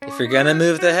If you're gonna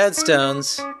move the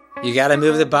headstones, you gotta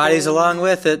move the bodies along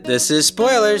with it. This is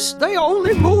spoilers. They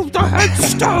only moved the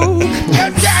headstone.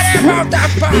 You gotta move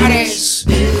the bodies.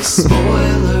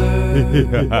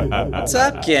 What's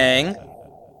up, gang?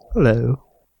 Hello.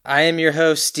 I am your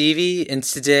host, Stevie, and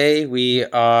today we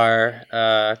are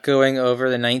going over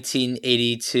the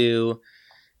 1982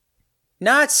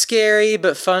 not scary,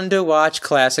 but fun to watch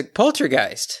classic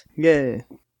Poltergeist. Yay.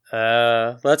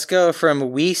 Let's go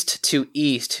from west to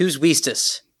east. Who's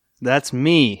westest? That's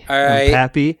me. All right. I'm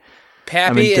Pappy.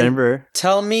 I'm in Denver.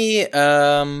 Tell me,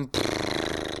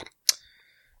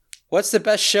 what's the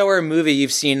best show or movie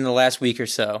you've seen in the last week or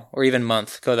so? Or even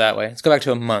month. Go that way. Let's go back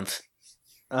to a month.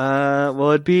 Well,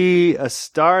 it'd be A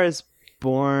Star is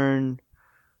Born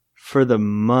for the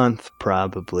month,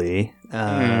 probably.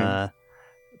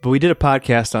 But we did a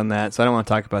podcast on that, so I don't want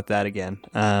to talk about that again.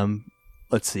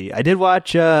 Let's see. I did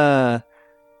watch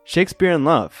Shakespeare in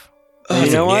Love. Oh,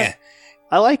 you know what? Yeah.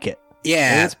 I like it.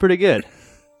 Yeah. It's pretty good.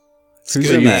 Who's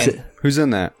in that? Who's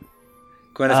in that?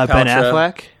 Gwyneth Paltrow. Ben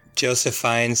Affleck. Joseph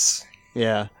Fiennes,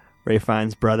 Yeah. Ray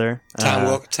Fiennes' brother.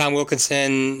 Tom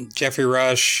Wilkinson, Jeffrey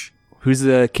Rush. Who's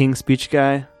the King's Speech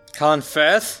guy? Colin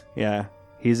Firth? Yeah,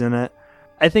 he's in it.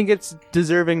 I think it's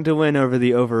deserving to win over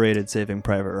the overrated Saving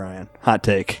Private Ryan. Hot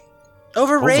take.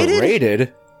 Overrated?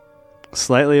 Overrated?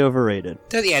 Slightly overrated.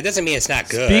 Yeah, it doesn't mean it's not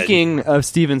good. Speaking of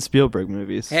Steven Spielberg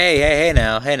movies. Hey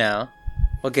now.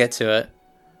 We'll get to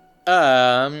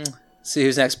it. See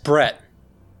who's next. Brett.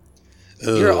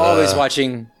 You're always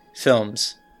watching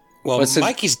films. Well,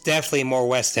 Mikey's definitely more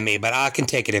west than me, but I can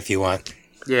take it if you want.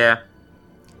 Yeah.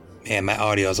 Man, my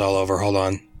audio's all over. Hold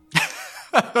on.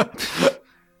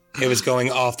 It was going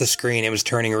off the screen. It was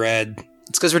turning red.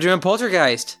 It's because we're doing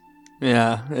Poltergeist.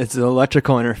 Yeah, it's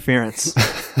electrical interference.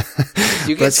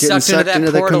 You get sucked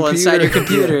into that portal inside your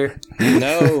computer.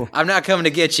 No. I'm not coming to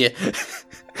get you.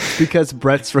 Because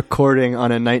Brett's recording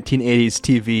on a 1980s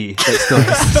TV that still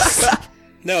exists.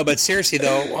 No, but seriously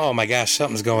though, oh my gosh,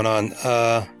 something's going on.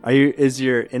 Is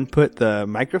your input the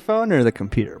microphone or the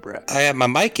computer, Brett? I have my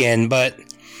mic in, but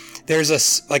there's a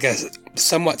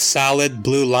somewhat solid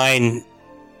blue line.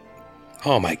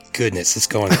 Oh my goodness, it's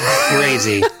going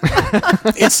crazy.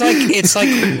 it's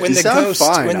like when the sound ghost.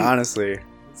 Fine, honestly. It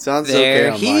sounds okay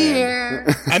on my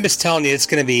end. I'm just telling you, it's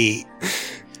going to be.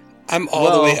 I'm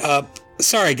all the way up.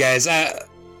 Sorry, guys.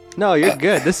 No, you're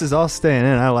good. This is all staying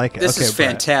in. I like it. This is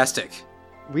Brett. fantastic.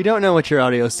 We don't know what your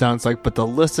audio sounds like, but the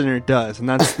listener does, and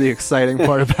that's the exciting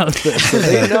part about this. So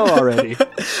they know already.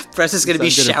 Press is going to be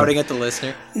shouting at the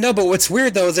listener. No, but what's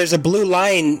weird though is there's a blue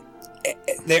line.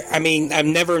 There, I mean,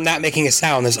 I'm never not making a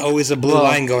sound. There's always a blue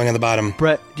line going on the bottom.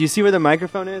 Brett, do you see where the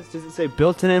microphone is? Does it say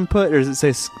built-in input, or does it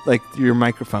say like your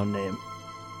microphone name?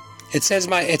 It says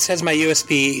my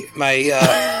USB,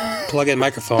 my plug-in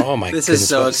microphone. Oh my! This goodness, is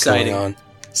so what's exciting. going on?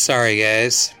 Sorry,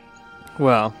 guys.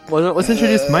 Well, let's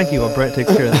introduce Mikey while Brett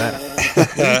takes care of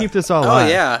that. We can keep this all live. Oh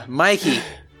yeah, Mikey,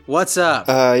 what's up?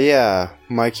 Yeah,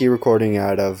 Mikey recording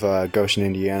out of Goshen,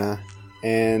 Indiana,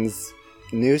 and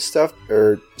new stuff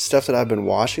or stuff that I've been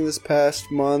watching this past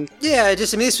month. Yeah,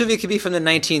 this movie could be from the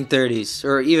 1930s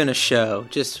or even a show.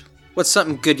 Just what's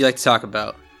something good you like to talk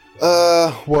about?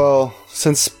 Well,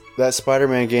 since that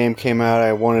Spider-Man game came out,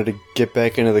 I wanted to get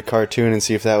back into the cartoon and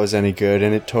see if that was any good,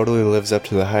 and it totally lives up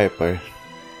to the hype. I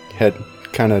had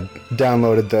kind of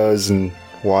downloaded those and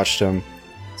watched them.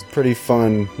 It's a pretty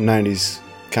fun 90s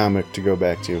comic to go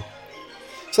back to.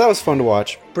 So that was fun to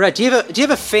watch. Brett, do you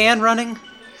have a fan running?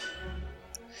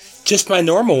 Just my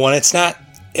normal one. It's not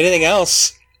anything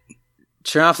else.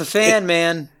 Turn off the fan,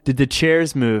 man. Did the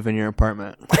chairs move in your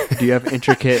apartment? Do you have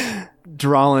intricate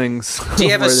drawings? Do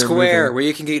you have a where they're square moving? where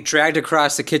you can get dragged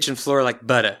across the kitchen floor like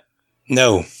butter?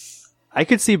 No. I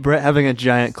could see Brett having a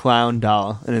giant clown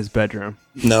doll in his bedroom.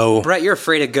 No. Brett, you're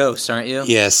afraid of ghosts, aren't you?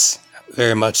 Yes,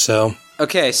 very much so.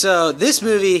 Okay, so this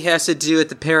movie has to do with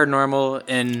the paranormal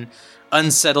and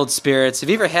unsettled spirits. Have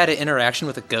you ever had an interaction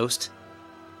with a ghost?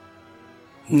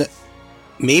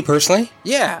 Me personally?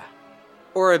 Yeah.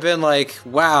 Or have been like,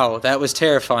 wow, that was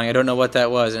terrifying. I don't know what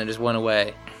that was, and it just went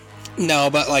away. No,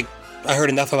 but like I heard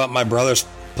enough about my brother's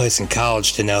place in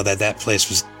college to know that place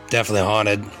was definitely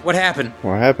haunted. What happened?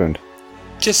 What happened?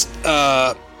 Just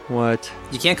What?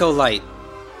 You can't go light.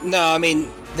 no, I mean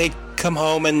they'd come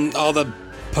home and all the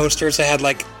posters that had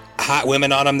like hot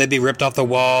women on them, they'd be ripped off the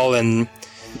wall, and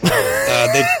they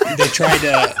tried to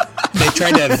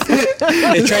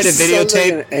videotape.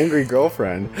 Like an angry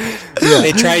girlfriend.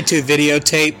 They tried to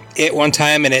videotape it one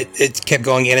time, and it kept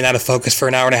going in and out of focus for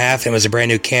an hour and a half. And it was a brand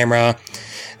new camera.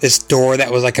 This door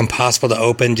that was like impossible to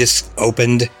open just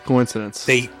opened. Coincidence.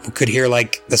 They could hear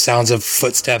like the sounds of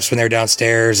footsteps when they were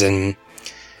downstairs, and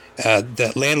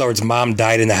the landlord's mom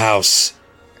died in the house.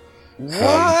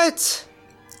 What?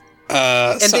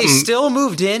 And they still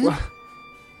moved in?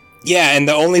 Yeah, and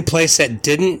the only place that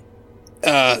didn't,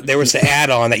 there was the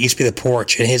add-on that used to be the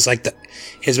porch, and his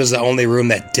was the only room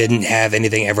that didn't have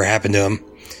anything ever happen to him.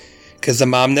 Because the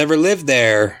mom never lived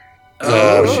there.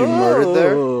 Was she murdered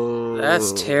there?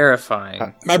 That's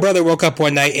terrifying. My brother woke up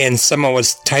one night and someone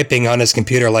was typing on his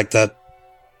computer like the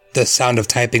sound of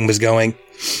typing was going.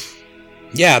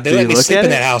 Yeah, they let me sleep in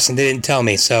that house and they didn't tell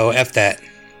me, so F that.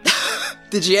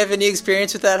 Did you have any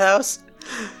experience with that house?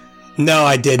 No,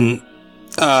 I didn't.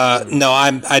 No,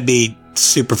 I'd be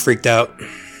super freaked out.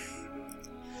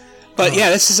 But yeah,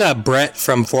 this is Brett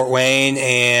from Fort Wayne,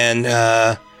 and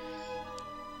I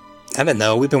don't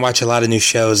know. We've been watching a lot of new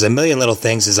shows. A Million Little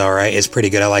Things is all right. It's pretty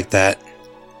good. I like that.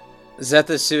 Is that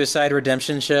the Suicide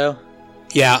Redemption show?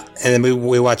 Yeah, and then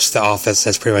we watched The Office.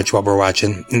 That's pretty much what we're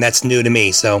watching, and that's new to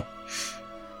me. So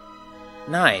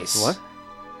nice. What?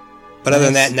 But other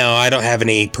than that, no, I don't have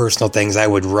any personal things. I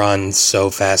would run so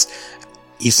fast.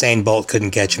 Usain Bolt couldn't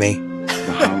catch me.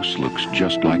 The house looks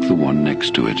just like the one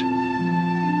next to it.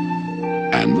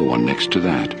 And the one next to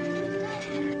that.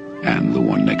 And the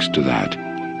one next to that.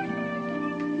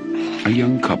 A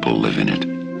young couple live in it.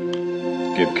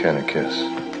 Give Ken a kiss.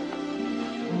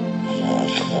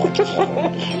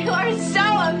 You are so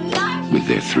obnoxious. With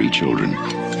their 3 children.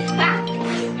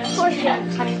 Of course you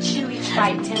have kind of chew each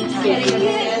bite 10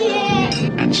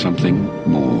 times. And something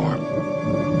more.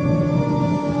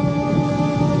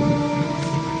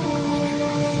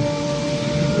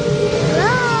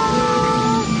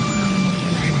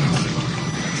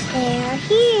 They're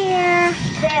here.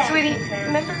 Sweetie,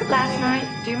 remember last night?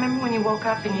 Do you remember when you woke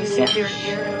up and you said you were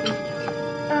here?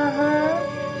 Uh-huh.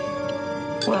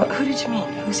 Well, who did you meet?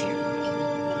 Who's here?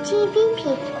 TV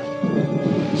people.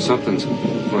 Something's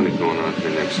funny going on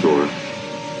here next door.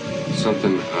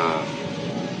 Something,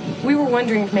 We were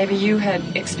wondering if maybe you had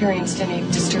experienced any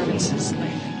disturbances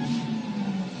lately.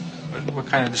 what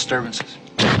kind of disturbances?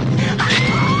 I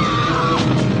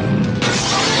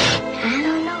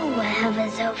don't know what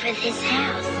hovers over this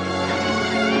house.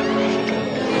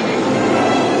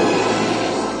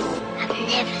 I've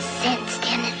never sensed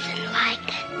anything like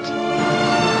it.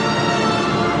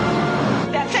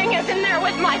 That thing is in there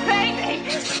with my baby!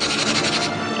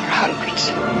 They're hundreds.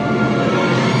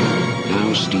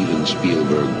 Now Steven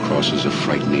Spielberg crosses a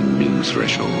frightening new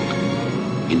threshold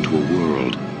into a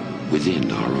world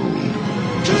within our own.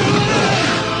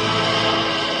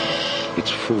 Its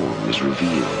form is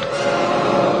revealed.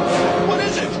 What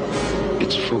is it?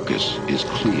 Its focus is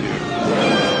clear.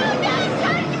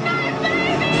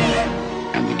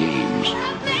 And the games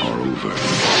are over.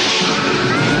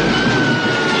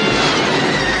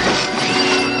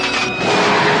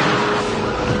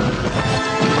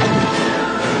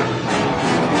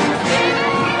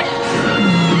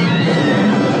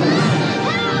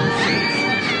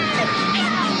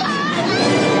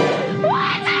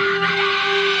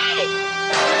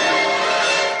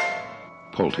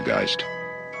 Poltergeist.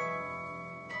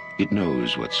 It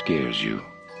knows what scares you.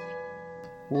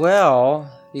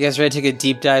 Well, you guys ready to take a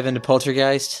deep dive into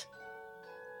Poltergeist?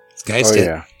 Geist it.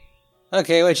 yeah.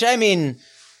 Okay, which, I mean,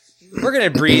 we're going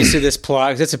to breeze through this plot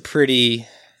because it's a pretty,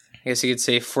 I guess you could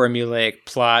say, formulaic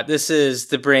plot. This is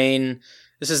the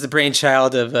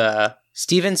brainchild of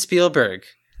Steven Spielberg,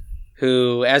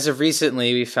 who, as of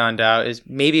recently, we found out is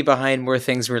maybe behind more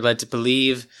things we're led to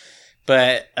believe.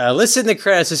 But listed in the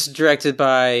credits, this is directed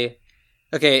by,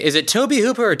 okay, is it Tobe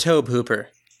Hooper or Tobe Hooper?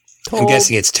 I'm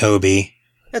guessing it's Toby.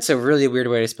 That's a really weird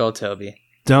way to spell Toby.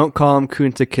 Don't call him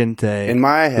Kunta Kinte. In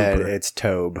my head, Hooper. it's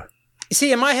Tobe.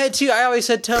 See, in my head, too, I always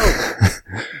said Tobe.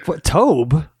 What,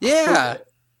 Tobe? Yeah.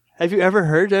 Have you ever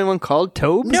heard anyone called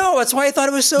Tobe? No, that's why I thought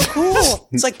it was so cool.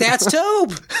 It's like, that's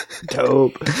Tobe.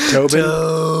 Tobe. Tobin?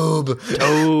 Tobe.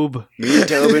 Tobe. Me and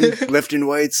Tobin lifting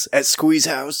weights at Squeeze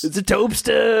House. It's a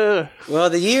Tobester. Well,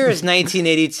 the year is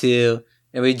 1982,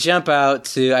 and we jump out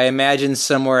to, I imagine,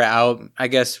 somewhere out, I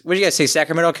guess, what do you guys say,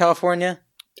 Sacramento, California?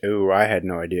 Ooh, I had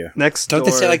no idea. Next Don't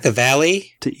they say like the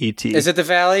Valley? to E.T. Is it the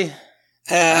Valley?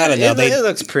 I don't know. It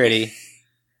looks pretty.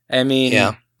 I mean,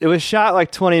 Yeah. It was shot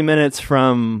like 20 minutes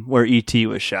from where E.T.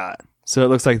 was shot. So it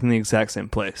looks like in the exact same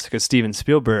place because Steven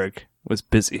Spielberg was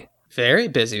busy. very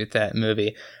busy with that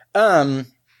movie.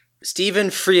 Stephen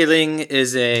Freeling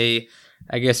is I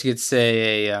guess you could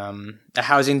say a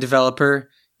housing developer.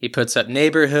 He puts up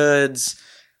neighborhoods.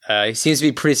 He seems to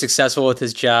be pretty successful with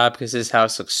his job because his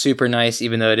house looks super nice,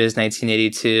 even though it is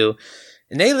 1982.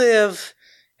 And they live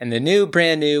in the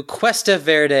brand new Cuesta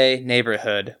Verde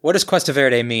neighborhood. What does Cuesta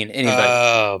Verde mean? Anybody?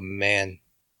 Oh, man.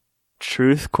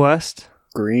 Truth Quest?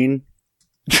 Green?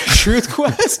 Truth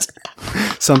Quest?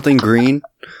 Something green.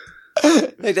 I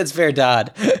think that's Fair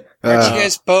Dodd. Aren't you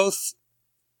guys both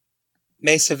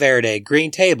Mesa Verde,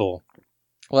 Green Table?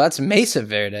 Well, that's Mesa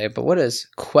Verde, but what is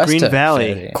Cuesta Green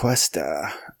Valley. Verde?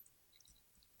 Cuesta.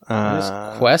 What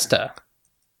is Cuesta?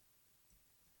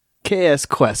 KS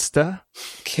Cuesta.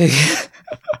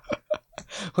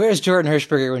 Where's Jordan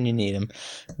Hirschberger when you need him?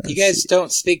 You guys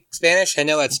don't speak Spanish? I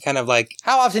know that's kind of like...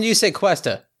 How often do you say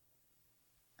Cuesta?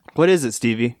 What is it,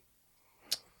 Stevie?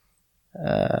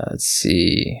 Let's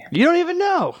see. You don't even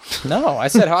know. No, I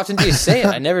said how often do you say it?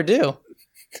 I never do.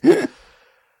 In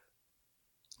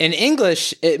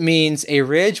English, it means a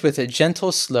ridge with a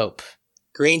gentle slope.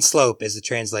 Green Slope is the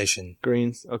translation.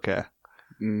 Greens. Okay.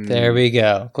 There we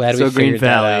go. Glad So we Green figured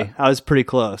that Valley. out. I was pretty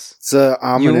close. It's an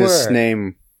ominous were.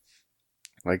 name,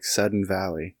 like Sudden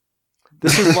Valley.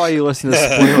 This is why you listen to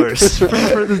spoilers for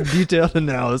the detailed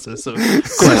analysis of Cuesta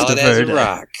Solid as a Verde.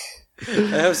 rock.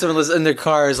 I hope someone listens in their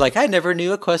car is like, I never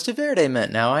knew what Cuesta Verde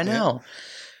meant. Now I know.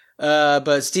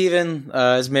 But Steven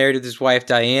is married with his wife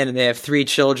Diane, and they have 3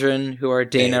 children who are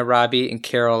Dana, Robbie, and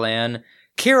Carol Ann.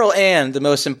 Carol Ann, the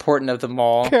most important of them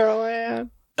all. Carol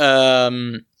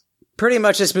Ann. Pretty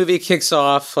much this movie kicks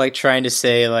off like trying to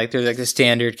say like they're like the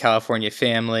standard California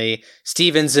family.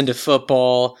 Steven's into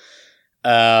football.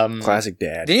 Classic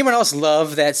dad. Did anyone else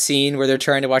love that scene where they're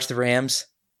trying to watch the Rams?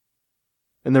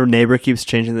 And their neighbor keeps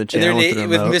changing the And channel with the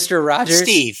with remote. Mr. Rogers?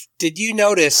 Steve, did you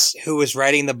notice who was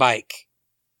riding the bike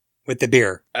with the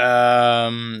beer?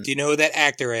 Do you know who that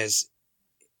actor is?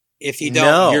 If you don't,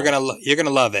 No. you're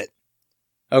gonna love it.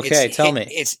 Okay, It's tell me.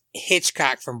 It's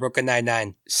Hitchcock from Brooklyn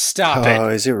Nine-Nine. Stop Oh,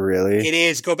 it. is it really? It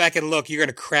is. Go back and look. You're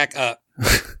gonna crack up.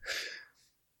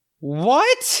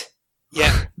 What?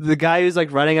 Yeah. The guy who's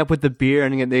like riding up with the beer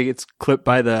and he gets clipped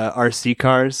by the RC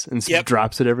cars and Yep.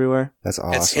 drops it everywhere. That's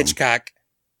awesome. That's Hitchcock.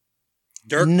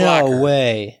 Dirk No Blocker.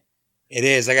 way. It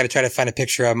is. I got to try to find a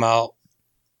picture of him. I'll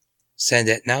send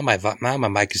it. Now my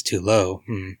mic is too low.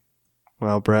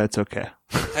 Well, Brett, it's okay.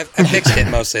 I fixed it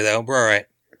mostly though. We're all right.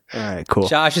 All right, cool.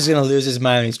 Josh is going to lose his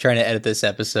mind when he's trying to edit this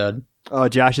episode. Oh,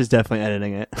 Josh is definitely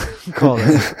editing it. Call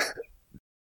it.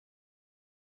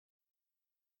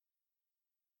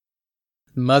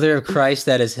 Mother of Christ,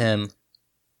 that is him.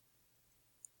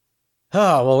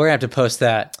 Oh, well, we're going to have to post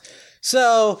that.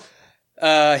 So,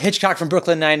 Hitchcock from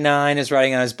Brooklyn Nine-Nine is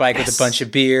riding on his bike with a bunch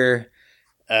of beer.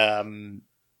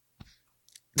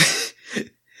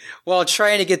 While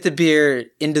trying to get the beer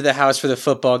into the house for the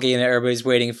football game that everybody's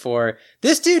waiting for,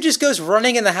 this dude just goes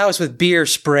running in the house with beer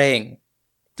spraying.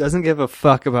 Doesn't give a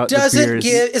fuck about the beers.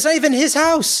 It's not even his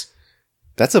house.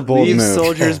 That's a bold Leave move.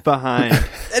 soldiers behind.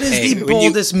 That is Hey, the when you-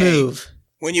 boldest move.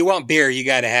 When you want beer, you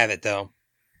got to have it though.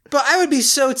 But I would be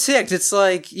so ticked. It's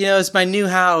like, it's my new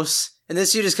house. And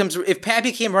this dude just comes. If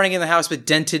Pappy came running in the house with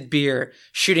dented beer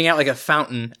shooting out like a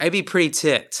fountain, I'd be pretty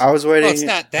ticked. I was waiting. Well, it's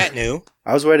not that new.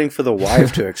 I was waiting for the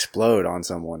wife to explode on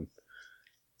someone.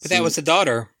 But that was the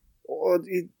daughter. Well,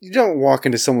 you don't walk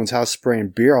into someone's house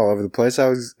spraying beer all over the place. I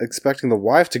was expecting the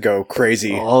wife to go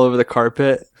crazy. All over the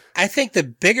carpet. I think the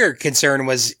bigger concern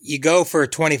was you go for a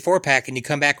 24-pack and you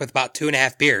come back with about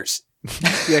 2.5 beers.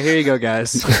 Yeah, here you go,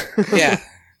 guys. Yeah.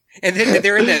 And then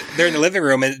they're in the living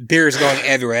room and beer is going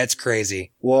everywhere. That's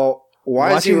crazy. Well,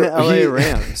 why Watching is he the LA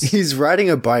Rams. He's riding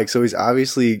a bike, so he's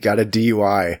obviously got a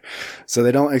DUI. So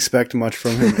they don't expect much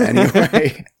from him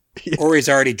anyway. Or he's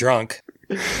already drunk.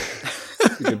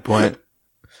 Good point.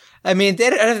 I mean, I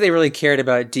don't know if they really cared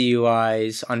about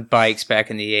DUIs on bikes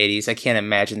back in the 80s. I can't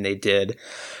imagine they did.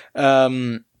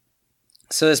 So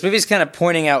this movie's kind of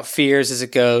pointing out fears as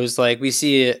it goes. Like we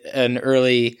see an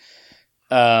early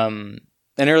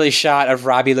shot of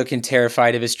Robbie looking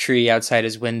terrified of his tree outside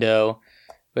his window,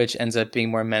 which ends up being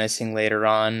more menacing later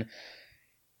on.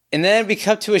 And then we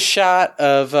cut to a shot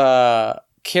of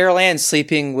Carol Ann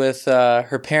sleeping with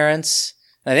her parents.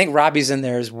 And I think Robbie's in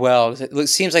there as well. It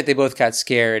seems like they both got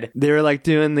scared. They were like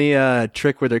doing the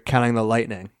trick where they're counting the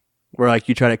lightning, where like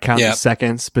you try to count the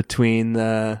seconds between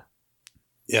the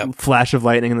flash of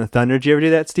lightning and the thunder. Did you ever do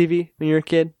that, Stevie, when you were a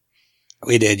kid?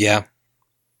 We did, yeah.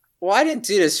 Well, I didn't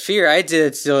do this fear. I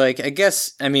did it to I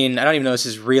guess, I mean, I don't even know if this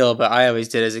is real, but I always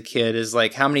did as a kid is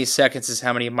like how many seconds is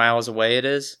how many miles away it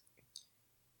is.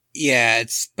 Yeah,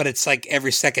 it's like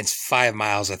every second's 5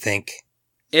 miles, I think.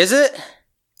 Is it?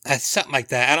 Something like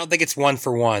that. I don't think it's 1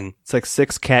 for 1. It's like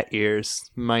 6 cat ears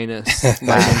minus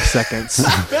 9 seconds.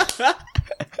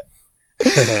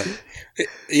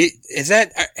 Is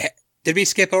that... Did we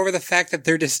skip over the fact that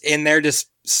they're just in there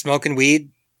just smoking weed?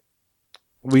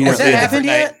 Has that happened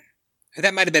yet?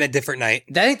 That might have been a different night.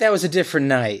 I think that was a different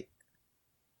night.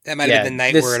 That might have been the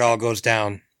night where it all goes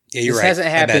down. Yeah, you're right. This hasn't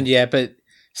happened yet, but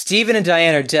Steven and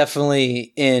Diane are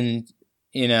definitely in,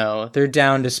 they're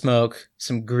down to smoke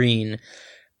some green.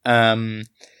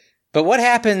 But what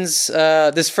happens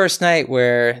this first night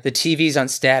where the TV's on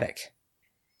static?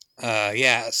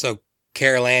 So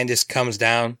Carol Ann just comes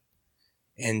down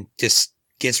and just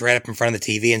gets right up in front of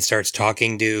the TV and starts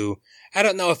talking to, I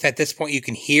don't know if at this point you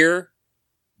can hear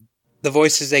the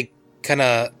voices. They kind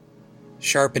of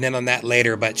sharpen in on that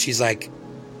later, but she's like,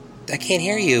 I can't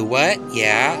hear you. What?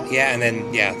 Yeah. And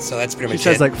then, so that's pretty much it. She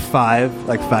says like five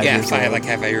yeah, years five, old. like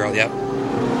half-a-year-old, yep.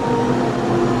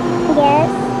 Yes.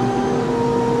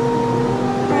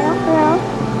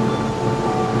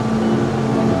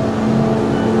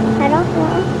 I don't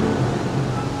know.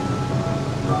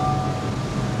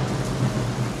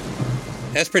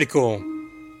 That's pretty cool.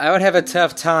 I would have a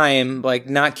tough time, like,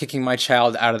 not kicking my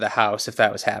child out of the house if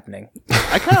that was happening.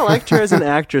 I kind of liked her as an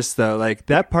actress, though. Like,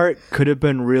 that part could have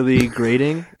been really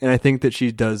grating, and I think that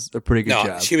she does a pretty good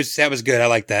job. That was good. I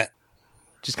like that.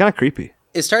 She's kind of creepy.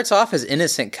 It starts off as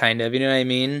innocent, kind of, you know what I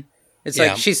mean? It's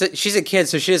like she's a kid,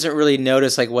 so she doesn't really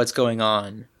notice, like, what's going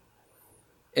on.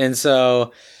 And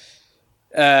so,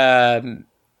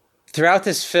 throughout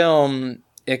this film,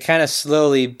 it kind of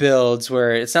slowly builds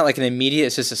where it's not like an immediate,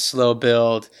 it's just a slow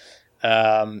build.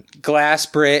 Glass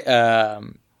breaks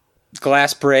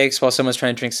while someone's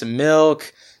trying to drink some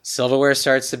milk. Silverware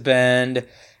starts to bend.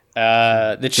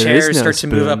 The chairs start to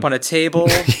move up on a table.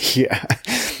 Yeah.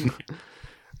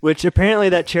 Which apparently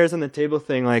that chairs on the table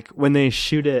thing, like when they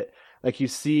shoot it, like you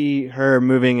see her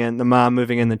moving in, the mom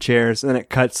moving in the chairs, and then it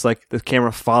cuts, like the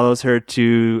camera follows her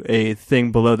to a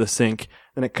thing below the sink.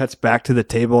 Then it cuts back to the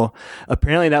table.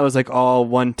 Apparently that was like all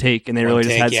one take, and they really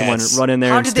just had someone run in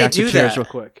there and stack the chairs real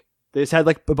quick. They just had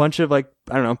like a bunch of like,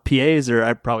 I don't know, PAs or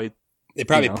They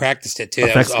probably practiced it too.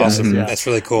 That was awesome. Yeah. That's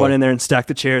really cool. Run in there and stack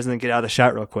the chairs and then get out of the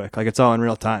shot real quick. Like it's all in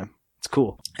real time. It's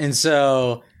cool. And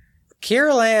so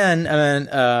Carol Ann,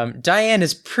 Diane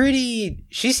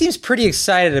she seems pretty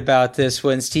excited about this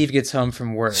when Steve gets home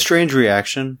from work. Strange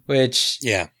reaction. Which,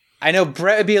 yeah. I know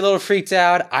Brett would be a little freaked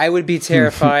out. I would be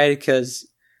terrified because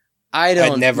I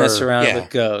don't mess around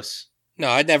with ghosts. No,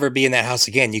 I'd never be in that house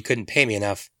again. You couldn't pay me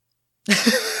enough.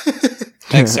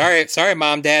 Like, sorry,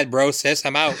 mom, dad, bro, sis,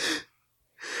 I'm out.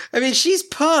 I mean, she's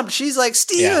pumped. She's like,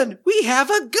 Steven, we have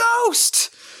a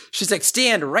ghost. She's like,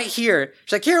 stand right here.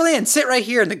 She's like, Carol Ann, sit right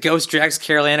here. And the ghost drags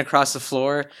Carol Ann across the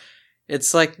floor.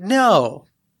 It's like, no,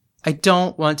 I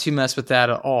don't want to mess with that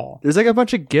at all. There's like a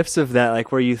bunch of gifs of that,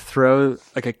 like where you throw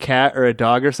like a cat or a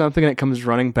dog or something and it comes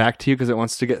running back to you because it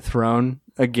wants to get thrown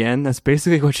again. That's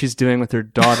basically what she's doing with her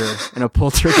daughter in a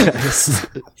poltergeist.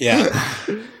 Yeah.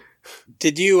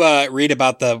 Did you read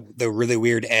about the really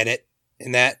weird edit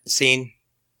in that scene?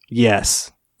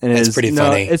 Yes. And it's pretty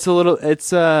funny.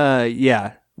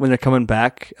 When they're coming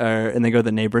back and they go to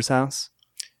the neighbor's house.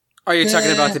 Are you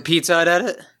talking about the Pizza Hut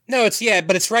edit? No,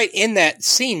 but it's right in that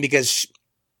scene because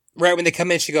right when they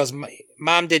come in, she goes,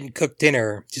 Mom didn't cook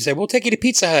dinner. She said, we'll take you to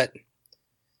Pizza Hut.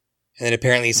 And then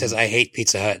apparently he says, I hate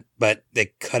Pizza Hut, but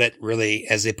they cut it really,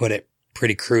 as they put it,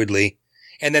 pretty crudely.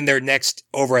 And then they're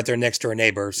over at their next door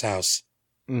neighbor's house.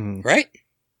 Mm-hmm. Right?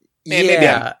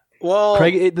 Yeah. Well,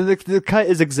 Craig, the cut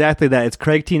is exactly that. It's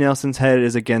Craig T. Nelson's head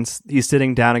he's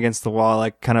sitting down against the wall,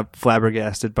 like kind of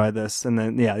flabbergasted by this. And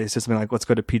then, he's just been like, let's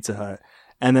go to Pizza Hut.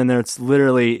 And then it's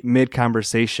literally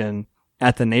mid-conversation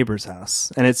at the neighbor's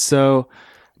house. And it's so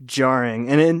jarring.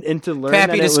 And to learn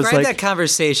Pappy, that it was describe like... that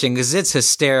conversation, because it's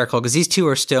hysterical, because these two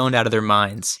are stoned out of their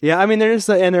minds. Yeah, I mean,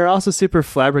 they're also super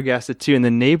flabbergasted, too. And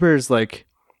the neighbor's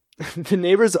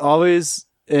always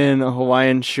in a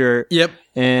Hawaiian shirt. Yep.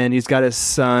 And he's got his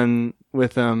son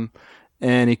with him.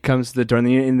 And he comes to the door,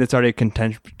 and it's already a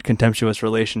contemptuous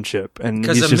relationship. And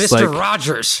because of just Mr.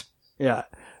 Rogers. Yeah.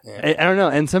 I don't know.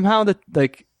 And somehow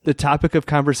the topic of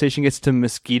conversation gets to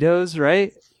mosquitoes,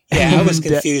 right? Yeah, I was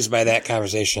confused by that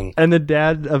conversation. And the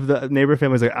dad of the neighbor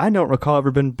family was like, I don't recall ever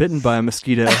been bitten by a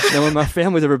mosquito. No one in my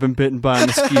family's ever been bitten by a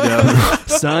mosquito.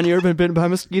 Son, you ever been bitten by a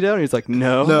mosquito? And he's like,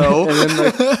 no. And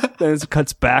then it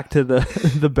cuts back to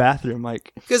the bathroom,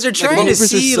 like, because they're trying to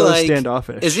see, so like,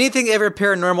 standoffish. Is anything ever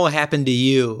paranormal happened to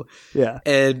you? Yeah.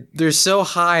 And they're so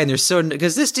high, and they're so,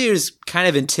 because this dude is kind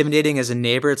of intimidating as a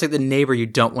neighbor. It's like the neighbor you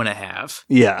don't want to have.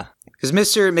 Yeah. Because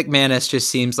Mr. McManus just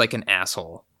seems like an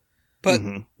asshole. But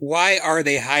why are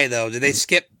they high, though? Did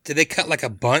they cut like a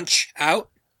bunch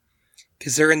out?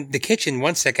 Because they're in the kitchen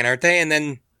 1 second, aren't they? And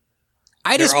then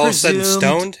they're all of a sudden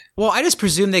stoned? Well, I just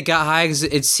presumed they got high because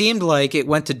it seemed like it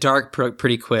went to dark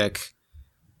pretty quick.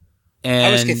 And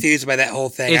I was confused by that whole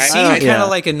thing. It seemed kind of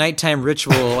like a nighttime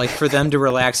ritual, like for them to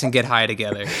relax and get high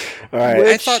together. All right.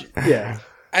 I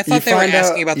thought they were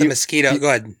asking about the mosquito. Go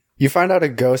ahead. You find out a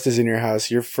ghost is in your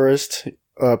house. Your first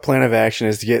plan of action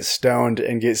is to get stoned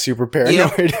and get super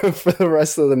paranoid for the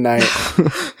rest of the night.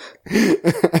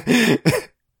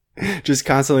 Just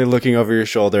constantly looking over your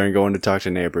shoulder and going to talk to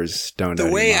neighbors stoned.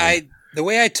 The way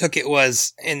I took it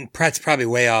was, and Pratt's probably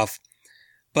way off,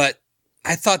 but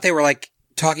I thought they were like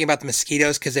talking about the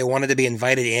mosquitoes because they wanted to be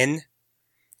invited in,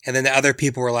 and then the other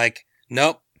people were like,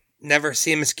 "Nope, never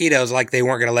seen mosquitoes." Like they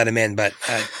weren't going to let them in, but.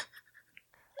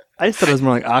 I just thought it was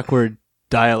more like awkward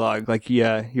dialogue, like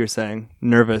you're saying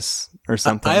nervous or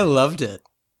something. I loved it.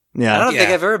 Yeah, I don't think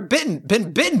I've ever been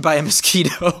bitten by a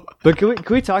mosquito. But can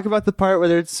we talk about the part where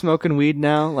they're smoking weed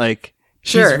now? Like,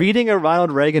 sure. She's reading a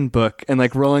Ronald Reagan book and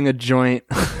like rolling a joint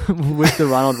with the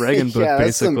Ronald Reagan book. Yeah,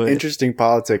 that's basically some interesting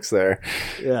politics there.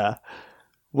 Yeah.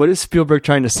 What is Spielberg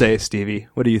trying to say, Stevie?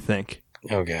 What do you think?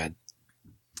 Oh God.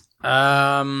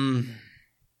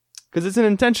 Because it's an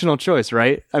intentional choice,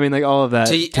 right? I mean, like all of that.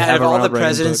 To have all the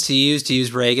presidents to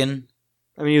use Reagan.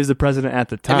 I mean, he was the president at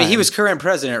the time. I mean, he was current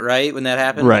president, right, when that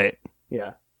happened? Right.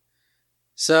 Yeah.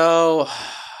 So,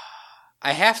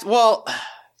 I have to... Well,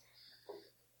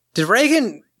 did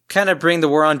Reagan kind of bring the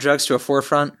war on drugs to a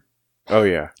forefront? Oh,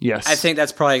 yeah. Yes. I think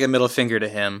that's probably a middle finger to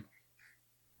him.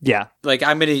 Yeah. Like,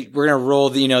 we're going to roll,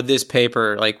 this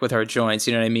paper, like, with our joints,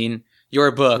 you know what I mean?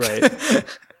 Your book. Right.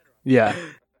 Yeah.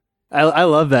 I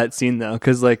love that scene though,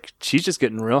 because like she's just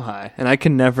getting real high, and I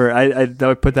can never. I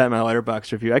would put that in my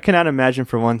Letterboxd review. I cannot imagine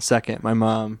for 1 second my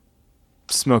mom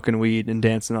smoking weed and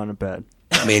dancing on a bed.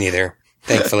 Me neither.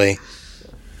 Thankfully.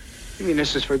 You mean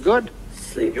this is for good?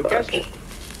 Sleepwalking.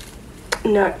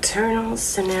 Nocturnal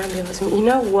somnambulism. You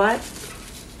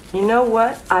know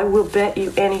what? I will bet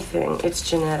you anything it's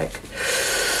genetic.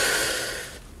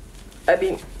 I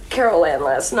mean, Carol Ann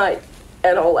last night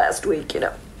and all last week,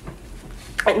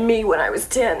 And me when I was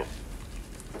 10.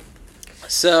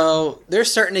 So they're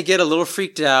starting to get a little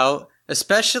freaked out,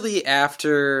 especially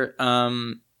after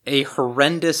a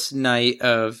horrendous night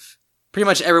of pretty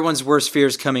much everyone's worst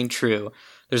fears coming true.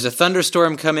 There's a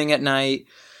thunderstorm coming at night.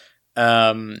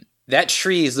 That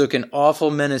tree is looking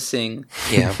awful menacing.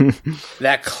 Yeah.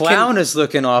 That clown is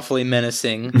looking awfully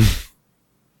menacing.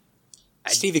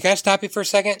 Stevie, can I stop you for a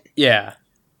second? Yeah.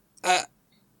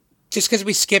 Just because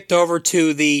we skipped over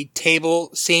to the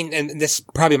table scene, and this is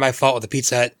probably my fault with the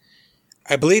Pizza Hut.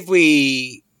 I believe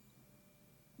we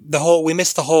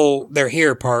missed the whole they're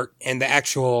here part and the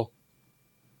actual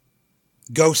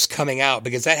ghosts coming out,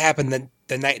 because that happened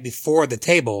the night before the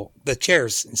table, the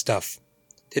chairs and stuff.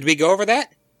 Did we go over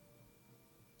that?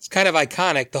 It's kind of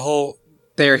iconic, the whole...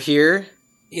 They're here?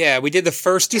 Yeah, we did the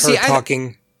first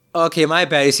talking... Okay, my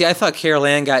bad. You see, I thought Carol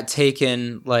Ann got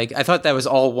taken, I thought that was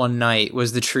all one night,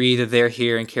 was the tree that they're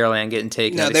here and Carol Ann getting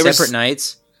taken. No, separate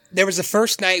nights? There was the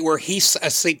first night where he's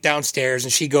asleep downstairs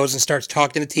and she goes and starts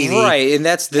talking to the TV. Right, and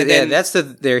that's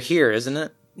they're here, isn't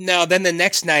it? No, then the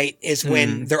next night is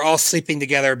when they're all sleeping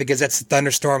together, because that's the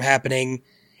thunderstorm happening,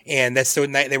 and that's the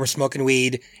night they were smoking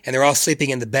weed, and they're all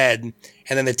sleeping in the bed, and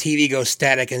then the TV goes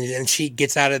static, and she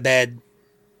gets out of bed,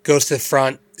 goes to the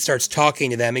front, starts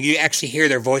talking to them, and you actually hear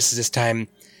their voices this time,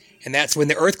 and that's when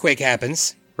the earthquake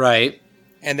happens. Right.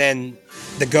 And then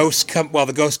the ghosts come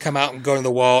out and go to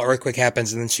the wall, earthquake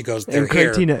happens, and then she goes, they're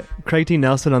here. Craig T.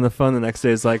 Nelson on the phone the next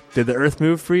day is like, did the earth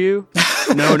move for you?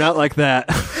 No, not like that.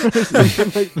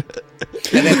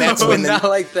 And then that's when not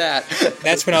like that.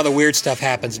 That's when all the weird stuff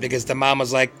happens, because the mom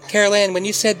was like, Carol Ann, when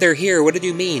you said they're here, what did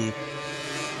you mean?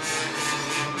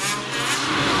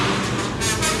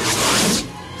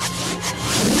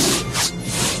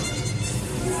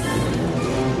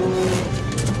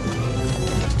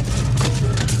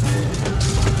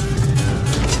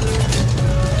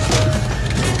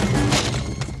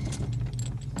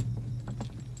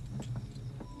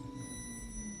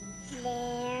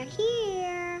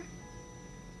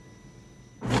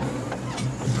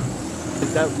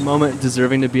 That moment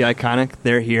deserving to be iconic.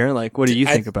 They're here. Like, what do you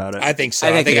think about it? I think so.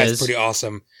 I think that's pretty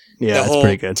awesome. Yeah, the it's whole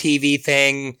pretty good. TV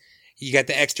thing. You got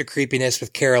the extra creepiness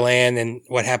with Carol Ann and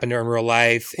what happened to her in real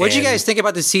life. What did you guys think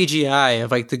about the CGI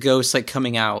of the ghosts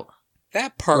coming out?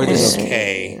 That part was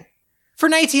okay. For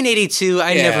 1982,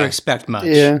 I never expect much.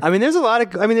 Yeah. There's a lot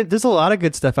of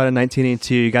good stuff out of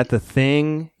 1982. You got The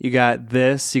Thing, you got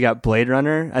this, you got Blade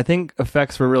Runner. I think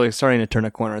effects were really starting to turn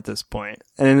a corner at this point.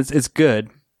 And it's good.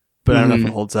 But I don't know if it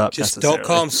holds up. Just don't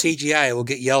call him CGI. We'll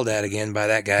get yelled at again by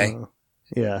that guy.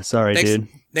 Yeah, sorry, dude.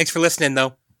 Thanks for listening,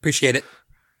 though. Appreciate it.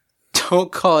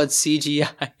 Don't call it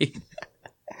CGI.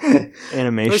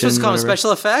 Animation. We're supposed to call them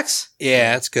special effects?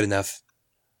 Yeah, that's good enough.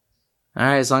 All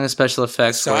right, as long as special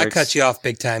effects. So works. I cut you off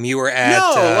big time. You were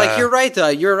at you're right though.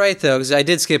 You're right though, because I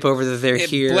did skip over that they're it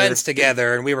here. It blends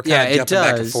together, and we were kind of jumping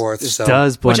back and forth. It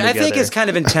does blend which together. I think is kind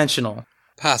of intentional.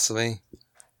 Possibly.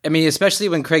 I mean, especially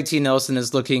when Craig T. Nelson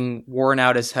is looking worn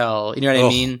out as hell. You know what I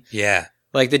mean? Yeah.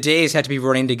 Like the days have to be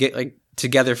running to get like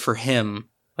together for him,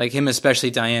 like him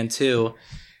especially, Diane too.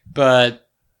 But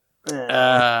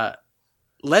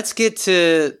let's get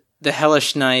to the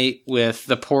hellish night with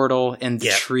the portal and the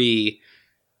tree.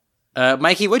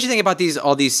 Mikey, what'd you think about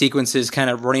all these sequences kind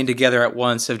of running together at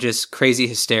once of just crazy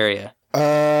hysteria?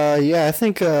 Yeah, I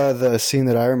think the scene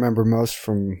that I remember most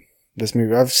from this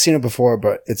movie, I've seen it before,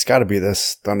 but it's got to be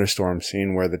this thunderstorm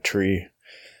scene where the tree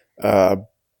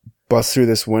busts through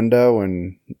this window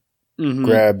and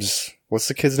grabs, what's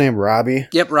the kid's name, Robbie?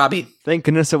 Yep, Robbie. Thank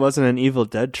goodness it wasn't an Evil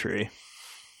Dead tree.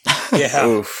 Yeah.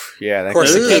 Oof. Yeah. Of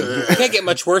course, it can't get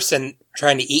much worse than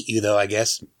trying to eat you, though, I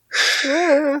guess.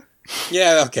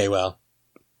 Yeah, okay, well.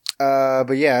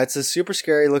 But yeah, it's a super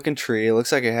scary looking tree. It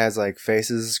looks like it has like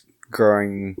faces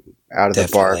growing out of the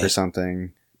bark or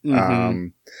something.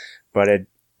 But it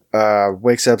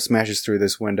wakes up, smashes through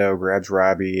this window, grabs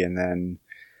Robbie, and then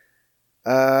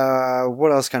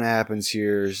what else kind of happens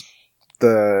here?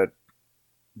 The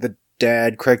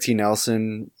dad, Craig T.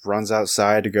 Nelson, runs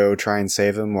outside to go try and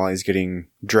save him while he's getting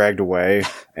dragged away,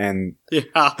 and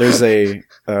there's a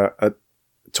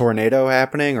tornado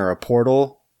happening, or a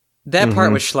portal. That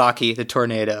part was schlocky, the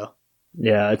tornado.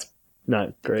 Yeah, it's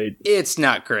not great. It's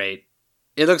not great.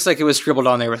 It looks like it was scribbled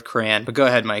on there with crayon, but go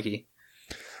ahead, Mikey.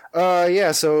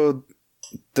 Yeah, so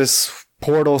this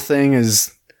portal thing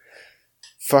is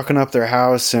fucking up their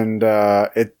house, and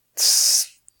it's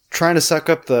trying to suck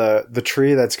up the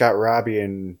tree that's got Robbie,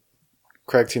 and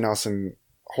Craig T. Nelson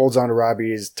holds on to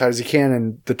Robbie as tight as he can,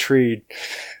 and the tree,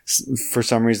 for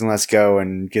some reason, lets go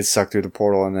and gets sucked through the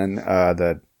portal, and then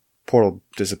the portal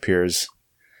disappears.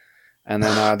 And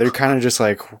then they're kind of just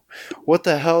like, what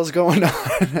the hell is going on?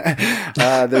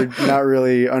 They're not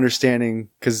really understanding,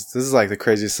 because this is like the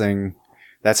craziest thing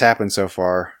that's happened so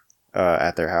far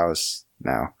at their house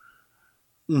now.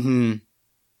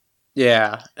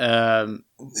 Yeah.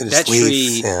 That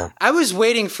tree. Yeah. I was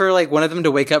waiting for like one of them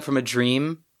to wake up from a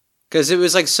dream, because it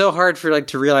was like so hard for like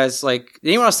to realize, like, did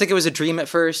anyone else think it was a dream at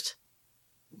first?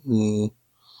 No,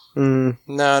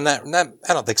 not.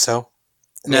 I don't think so.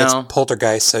 I mean, no, it's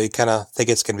Poltergeist, so you kind of think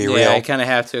it's going to be real. Yeah, you kind of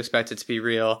have to expect it to be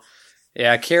real.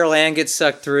 Yeah, Carol Ann gets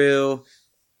sucked through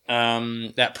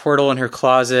that portal in her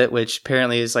closet, which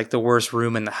apparently is like the worst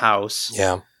room in the house.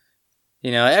 Yeah.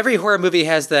 You know, every horror movie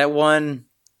has that one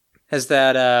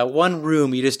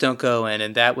room you just don't go in,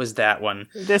 and that was that one.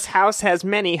 This house has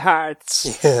many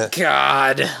hearts. Yeah.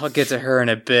 God, I'll get to her in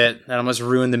a bit. That almost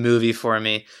ruined the movie for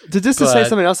me. To say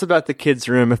something else about the kid's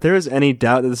room, if there is any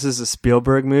doubt that this is a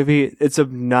Spielberg movie, it's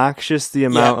obnoxious the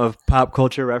amount of pop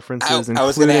culture references,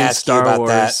 including Star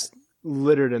Wars,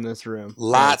 littered in this room.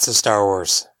 Lots of Star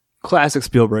Wars. Classic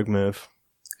Spielberg move.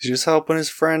 He's just helping his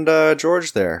friend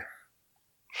George there.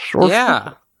 Sure.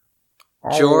 Yeah.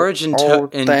 George and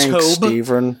thanks, Tobe.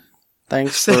 Steven.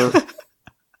 Thanks for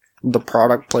the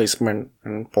product placement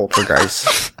in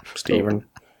Poltergeist, Steven.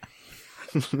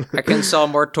 I can sell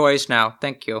more toys now.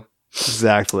 Thank you.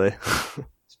 Exactly.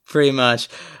 Pretty much.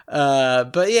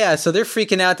 But yeah, so they're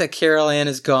freaking out that Carol Ann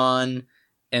is gone,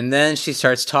 and then she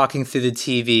starts talking through the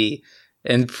TV.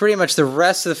 And pretty much the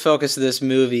rest of the focus of this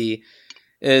movie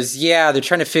is, they're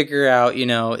trying to figure out,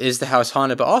 is the house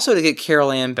haunted, but also to get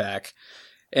Carol Ann back.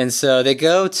 And so they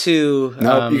go to...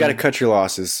 No, you got to cut your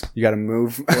losses. You got to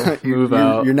move. Move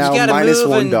out. You're now minus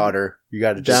one daughter. You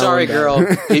got to Sorry, girl.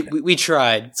 we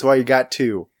tried. That's why you got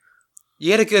two.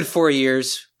 You had a good 4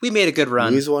 years. We made a good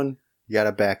run. Lose one, you got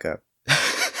to back up.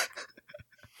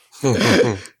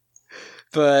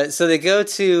 But so they go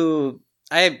to...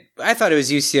 I thought it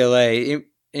was UCLA.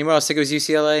 Anyone else think it was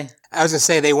UCLA? I was going to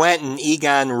say, they went and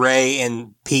Egon, Ray,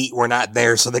 and Pete were not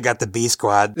there, so they got the B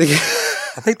Squad.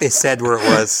 I think they said where it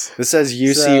was. This says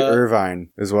UC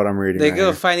Irvine is what I'm reading. They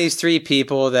go find these three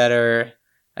people that are,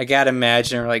 I gotta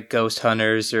imagine, are like ghost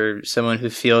hunters or someone who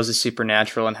feels the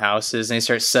supernatural in houses, and they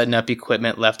start setting up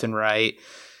equipment left and right.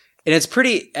 And it's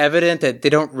pretty evident that they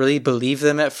don't really believe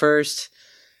them at first.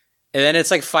 And then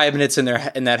it's like 5 minutes in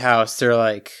that house, they're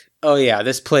like, oh yeah,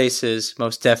 this place is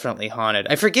most definitely haunted.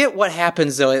 I forget what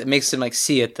happens though, it makes them like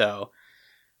see it though.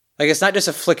 Like it's not just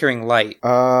a flickering light.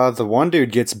 The one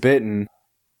dude gets bitten.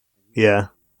 Yeah.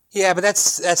 Yeah, but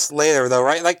that's later though,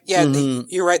 right? Like,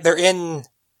 you're right. They're in.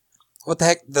 What the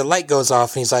heck? The light goes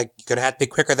off, and he's like, "You're gonna have to be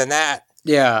quicker than that."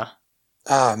 Yeah.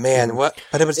 Oh man, what?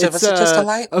 But was it just a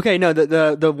light? Okay, no.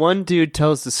 The one dude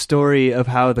tells the story of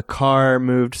how the car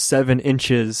moved 7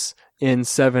 inches in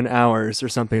 7 hours or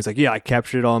something. He's like, yeah, I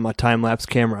captured it all on my time-lapse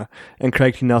camera. And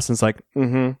Craig T. Nelson's like,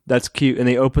 that's cute. And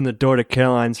they open the door to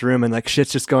Caroline's room, and like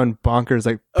shit's just going bonkers,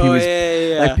 like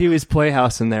like Pee-wee's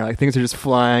Playhouse in there. Like things are just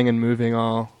flying and moving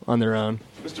all on their own.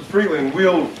 Mr. Freeland,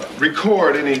 we'll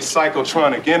record any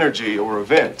psychotronic energy or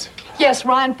event. Yes,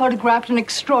 Ryan photographed an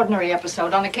extraordinary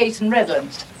episode on a case in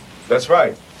Redlands. That's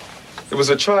right. It was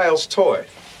a child's toy.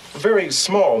 A very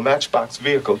small matchbox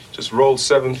vehicle just rolled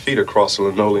 7 feet across a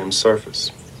linoleum surface.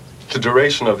 The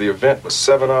duration of the event was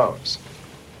 7 hours.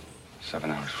 7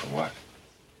 hours for what?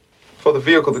 For the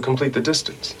vehicle to complete the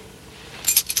distance.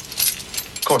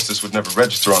 Of course, this would never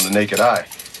register on the naked eye.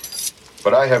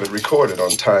 But I have it recorded on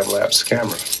time-lapse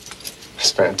camera.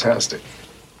 It's fantastic.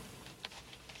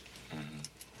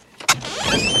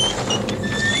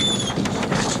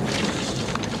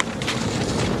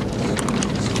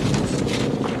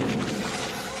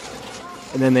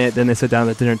 And then they sit down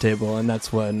at the dinner table, and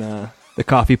that's when the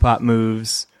coffee pot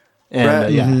moves.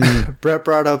 And Brett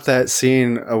brought up that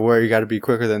scene where you got to be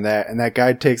quicker than that, and that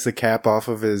guy takes the cap off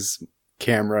of his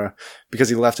camera because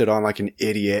he left it on like an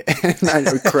idiot. And I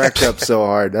cracked up so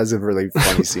hard. That's a really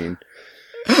funny scene.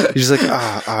 He's just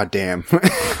like, damn.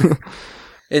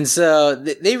 And so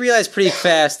they realize pretty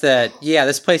fast that, yeah,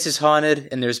 this place is haunted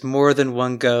and there's more than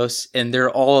one ghost, and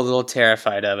they're all a little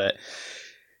terrified of it.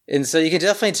 And so you can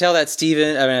definitely tell that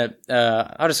Steven,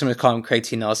 I'm just going to call him Craig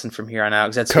T. Nelson from here on out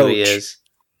because that's who he is.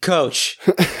 Coach.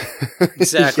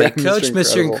 Exactly. Yeah, Coach,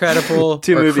 Mr. Incredible,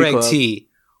 Two or movie Craig club. T.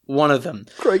 One of them.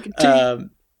 Craig T.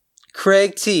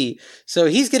 Craig T. So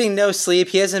he's getting no sleep.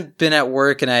 He hasn't been at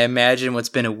work in, I imagine, what's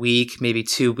been a week, maybe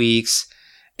 2 weeks.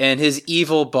 And his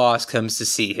evil boss comes to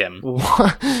see him.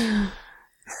 What?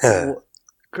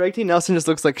 Craig T. Nelson just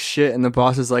looks like shit, and the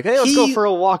boss is like, hey, let's go for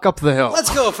a walk up the hill.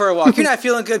 Let's go for a walk. You're not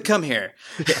feeling good? Come here.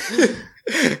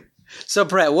 So,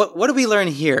 Brett, what do we learn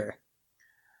here?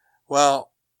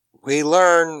 Well, we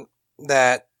learn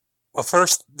that, well,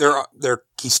 first,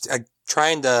 he's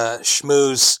trying to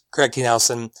schmooze Craig T.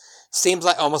 Nelson. Seems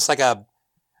like almost like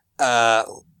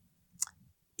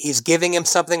he's giving him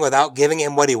something without giving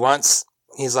him what he wants.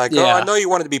 He's like, I know you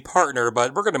wanted to be partner,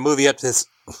 but we're going to move you up to this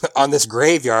on this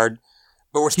graveyard.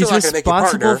 But we're still not going to make you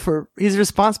partner. He's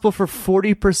responsible for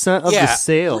 40% of the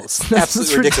sales. That's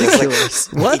absolutely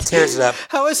ridiculous. Like, what? He tears it up.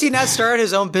 How has he not started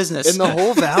his own business? In the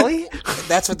whole valley?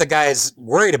 That's what the guy is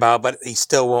worried about, but he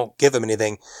still won't give him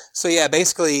anything. So yeah,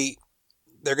 basically,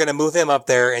 they're going to move him up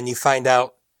there, and you find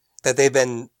out that they've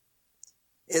been,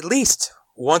 at least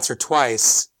once or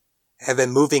twice, have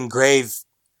been moving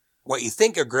what you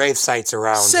think are grave sites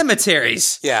around.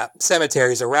 Cemeteries. Yeah,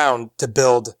 cemeteries around to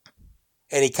build,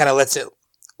 and he kind of lets it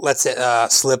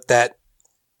slip that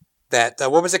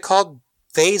what was it called?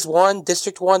 Phase 1,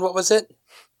 District 1, what was it?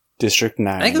 District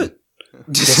 9. I think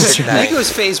it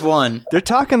was Phase 1. They're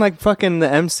talking like fucking the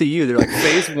MCU. They're like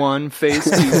Phase 1, Phase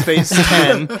 2, Phase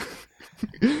 10.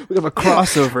 We have a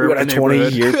crossover. We got a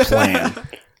 20-year plan.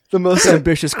 The most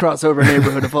ambitious crossover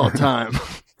neighborhood of all time.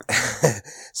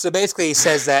 So basically he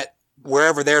says that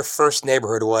wherever their first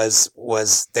neighborhood was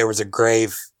there was a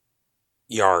grave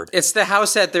yard. It's the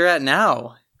house that they're at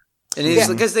now. And he's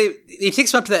because he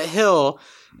takes him up to that hill,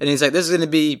 and he's like, this is going to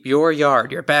be your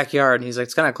yard, your backyard. And he's like,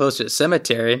 it's kind of close to a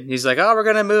cemetery. And he's like, oh, we're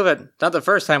going to move it. Not the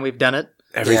first time we've done it.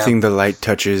 Everything the light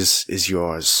touches is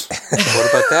yours. What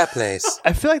about that place?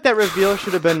 I feel like that reveal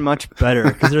should have been much better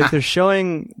because they're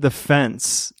showing the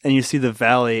fence and you see the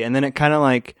valley, and then it kind of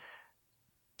like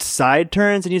side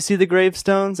turns and you see the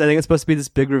gravestones. I think it's supposed to be this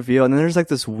big reveal, and then there's like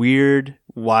this weird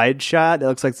wide shot that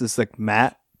looks like this like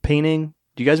matte painting.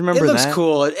 Do you guys remember that? It looks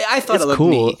cool. I thought it looked cool.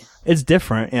 neat. It's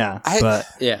different, yeah. I thought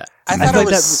it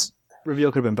was, that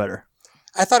reveal could have been better.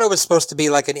 I thought it was supposed to be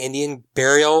like an Indian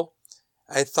burial.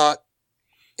 I thought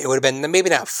it would have been maybe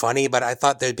not funny, but I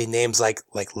thought there'd be names like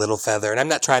Little Feather, and I'm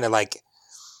not trying to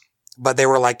but they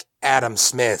were like Adam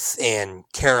Smith and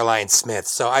Caroline Smith.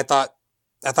 So I thought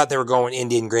they were going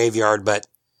Indian graveyard, but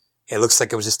it looks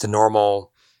like it was just a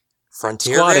normal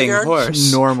frontier Squatting graveyard.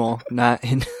 horse. Normal, not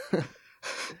in.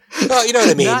 Well, you know what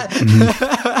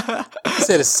I mean.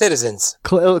 Citizens.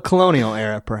 Colonial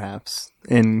era, perhaps,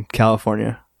 in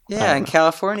California. Yeah, in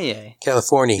California.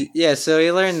 California. Yeah, so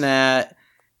we learned that,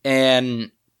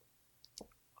 and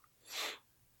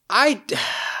was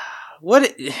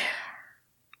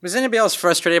anybody else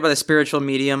frustrated by the spiritual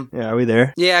medium? Yeah, are we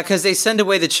there? Yeah, because they send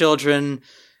away the children,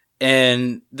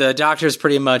 and the doctor's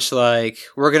pretty much like,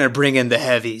 we're going to bring in the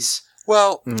heavies.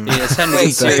 Well, it's time to be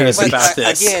serious about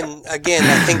this. Again, I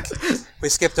think we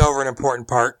skipped over an important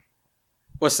part.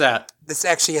 What's that? This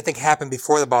actually, I think, happened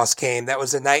before the boss came. That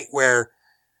was the night where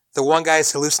the one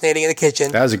guy's hallucinating in the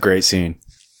kitchen. That was a great scene.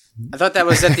 I thought that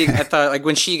was I thought like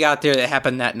when she got there, that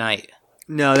happened that night.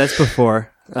 No, that's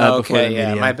before. Okay, before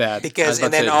yeah, my bad. Because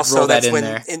and then also that's when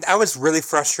and I was really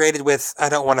frustrated with. I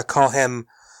don't want to call him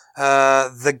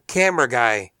the camera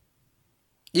guy.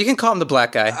 You can call him the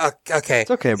black guy. Okay,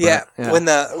 it's okay. Brett. Yeah, when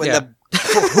the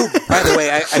who, by the way,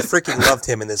 I freaking loved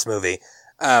him in this movie.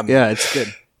 Yeah, it's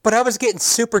good. But I was getting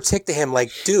super ticked at him.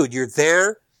 Like, dude, you're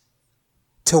there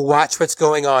to watch what's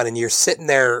going on, and you're sitting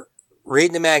there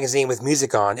reading a magazine with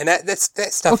music on, and that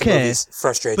stuff in movies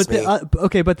frustrates me.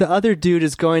 But the other dude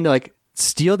is going to like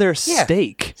steal their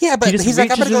steak. Yeah, but he just he's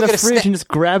like, I'm reaches gonna go in get the a fridge snack and just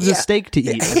grabs a steak to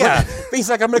eat. Yeah, but he's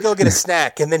like, I'm gonna go get a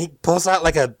snack, and then he pulls out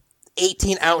like a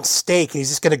 18-ounce steak, and he's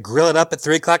just gonna grill it up at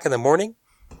 3:00 in the morning.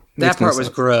 That part was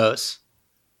gross.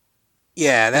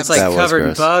 Yeah, that's like covered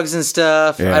in bugs and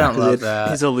stuff. Yeah. I don't love that.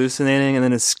 He's hallucinating, and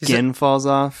then his skin falls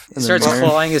off. He starts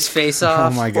clawing his face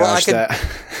off. Oh my gosh,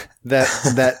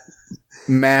 that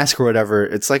mask or whatever.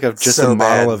 It's like just a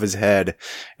model of his head,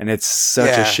 and it's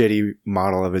such a shitty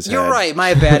model of his head. You're right.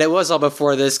 My bad. It was all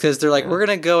before this because they're like, we're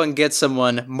gonna go and get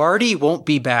someone. Marty won't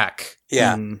be back.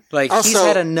 Yeah, like also, he's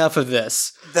had enough of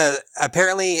this.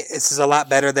 Apparently this is a lot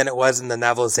better than it was in the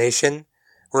novelization,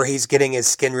 where he's getting his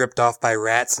skin ripped off by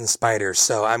rats and spiders.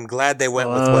 So I'm glad they went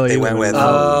with what they went with.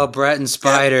 Oh, Brett and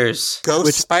spiders.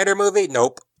 Ghost spider movie?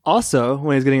 Nope. Also,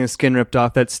 when he's getting his skin ripped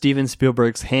off, that's Steven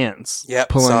Spielberg's hands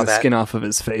pulling the skin off of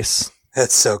his face.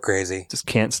 That's so crazy. Just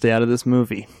can't stay out of this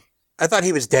movie. I thought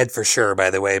he was dead for sure, by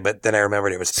the way, but then I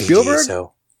remembered it was PG, Spielberg?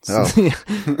 So...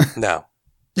 No.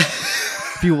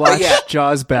 If you watch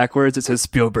Jaws backwards, it says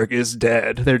Spielberg is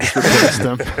dead. They're just replaced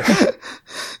him.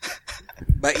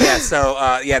 But yeah, so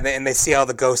and they see all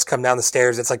the ghosts come down the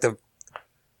stairs. It's like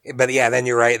then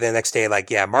you're right. The next day,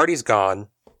 like, Marty's gone,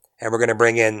 and we're gonna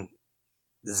bring in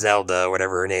Zelda,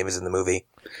 whatever her name is in the movie.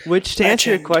 Which, to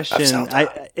answer your question,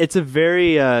 it's a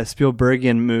very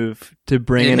Spielbergian move to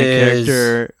bring in a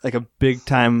character, like a big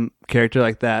time character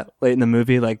like that late in the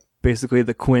movie. Like basically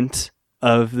the Quint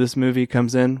of this movie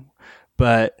comes in,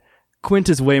 but Quint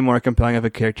is way more compelling of a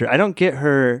character. I don't get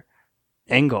her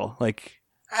angle. Like,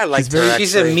 I like her.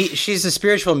 She's a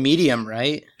spiritual medium,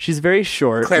 right? She's very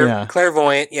short.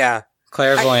 Clairvoyant, yeah.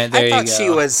 Clairvoyant. There you go.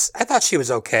 I thought she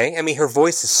was okay. I mean, her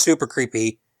voice is super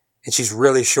creepy, and she's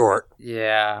really short.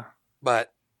 Yeah,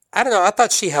 but I don't know. I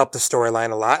thought she helped the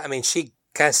storyline a lot. I mean, she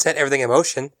kind of set everything in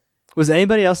motion. Was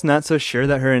anybody else not so sure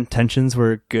that her intentions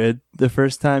were good the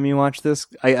first time you watched this?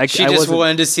 She just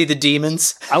wanted to see the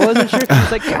demons. I wasn't sure. She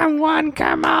was like, "Come on,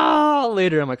 come on!"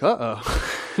 Later, I'm like, "Uh-oh."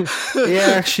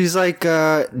 Yeah, she's like,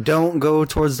 "Don't go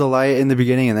towards the light" in the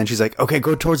beginning, and then she's like, "Okay,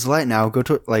 go towards the light now. Go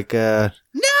to No.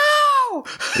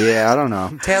 Yeah, I don't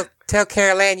know. Tell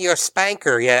Carol Ann you're a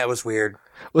spanker. Yeah, it was weird.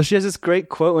 Well, she has this great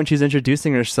quote when she's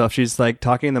introducing herself. She's like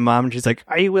talking to the mom, and she's like,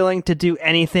 "Are you willing to do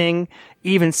anything,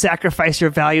 even sacrifice your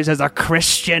values as a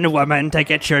Christian woman to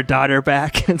get your daughter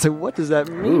back?" And so, what does that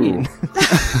mean?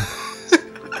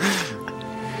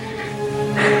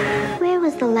 Where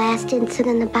was the last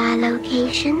incident of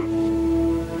bilocation?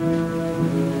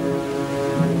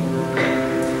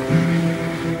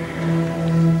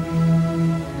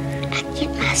 I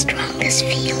get my strongest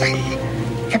feeling.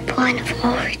 The point of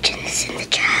origin is in the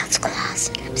child's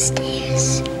closet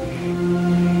upstairs.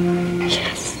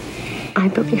 Yes, I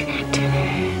believe that.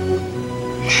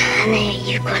 Honey,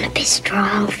 you're going to be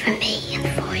strong for me and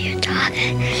for your daughter.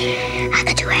 I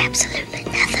could do absolutely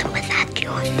nothing without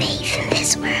your faith in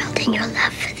this world and your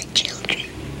love for the children.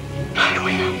 I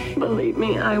will. Believe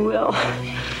me, I will.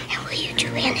 And will you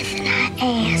do anything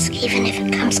I ask, even if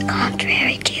it comes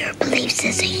contrary to your beliefs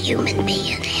as a human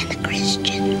being and a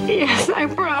Christian? Yes, I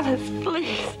promise,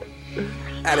 please.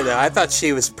 I don't know. I thought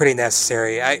she was pretty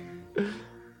necessary. I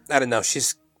don't know.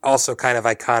 She's also kind of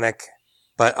iconic,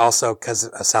 but also because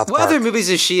of South Park. What other movies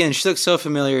is she in? She looks so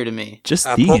familiar to me. Just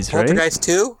these, right? Poltergeist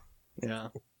 2? Yeah.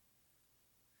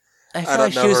 I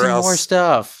thought she was in more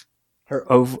stuff. Her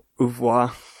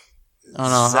oeuvre. Oh no,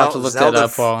 I'll have to look that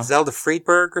up. Zelda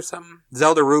Friedberg or something?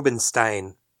 Zelda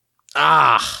Rubinstein.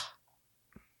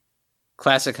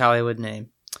 Classic Hollywood name.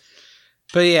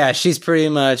 But yeah, she's pretty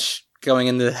much going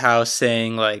into the house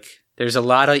saying, like, there's a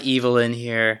lot of evil in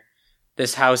here.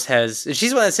 This house has...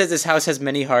 She's the one that says this house has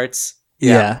many hearts.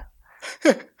 Yeah.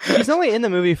 She's only in the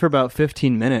movie for about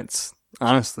 15 minutes,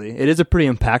 honestly. It is a pretty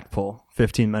impactful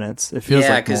 15 minutes. It feels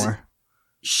like more.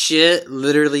 Shit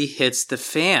literally hits the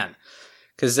fan.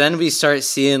 Because then we start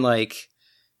seeing, like,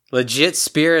 legit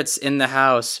spirits in the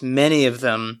house, many of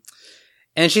them.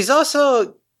 And she's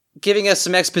also giving us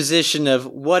some exposition of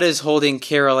what is holding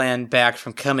Carol Ann back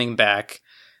from coming back.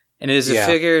 And it is a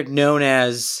figure known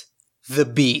as the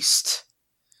Beast.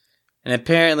 And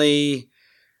apparently,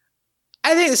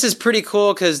 I think this is pretty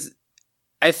cool because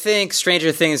I think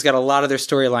Stranger Things got a lot of their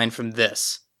storyline from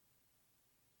this.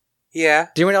 Yeah.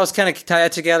 Do anyone else kind of tie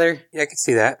that together? Yeah, I can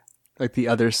see that. Like the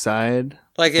other side?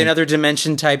 Like another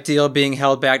dimension type deal, being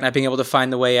held back, not being able to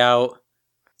find the way out.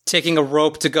 Taking a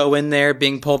rope to go in there,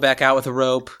 being pulled back out with a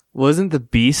rope. Wasn't the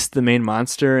Beast the main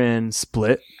monster in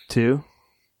Split, too?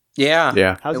 Yeah.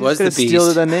 Yeah. How's It he was just the gonna steal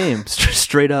Beast. the name?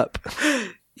 Straight up.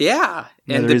 Yeah.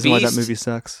 And And the the reason why that Beast... movie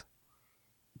sucks.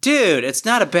 Dude, it's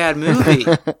not a bad movie.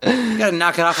 You gotta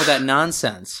knock it off with that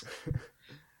nonsense.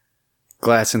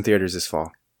 Glass in theaters this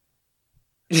fall.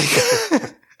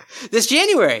 This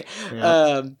January.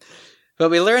 Yeah. But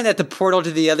we learned that the portal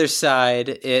to the other side,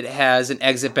 it has an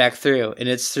exit back through, and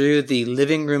it's through the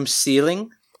living room ceiling.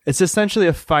 It's essentially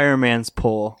a fireman's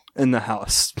pole in the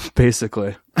house,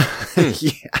 basically.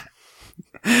 Yeah.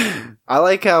 I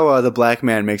like how the black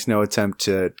man makes no attempt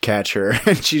to catch her,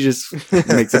 and she just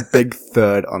makes a big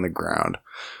thud on the ground.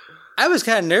 I was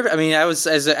kind of nervous. I mean,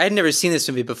 I'd never seen this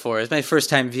movie before. It was my first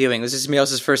time viewing. Was this somebody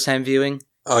else's first time viewing?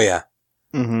 Oh, yeah.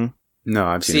 Mm-hmm. No,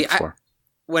 I've seen it before.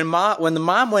 When the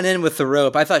mom went in with the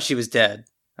rope, I thought she was dead.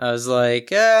 I was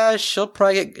like, she'll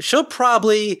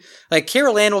probably, like,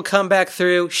 Carol Ann will come back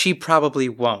through. She probably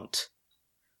won't.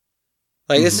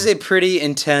 Like, this is a pretty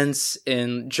intense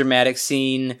and dramatic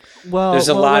scene. Well, there's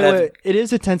a lot of... It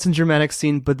is a tense and dramatic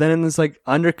scene, but then in this, like,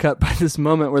 undercut by this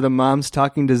moment where the mom's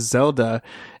talking to Zelda,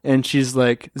 and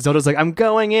Zelda's like, I'm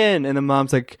going in, and the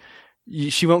mom's like,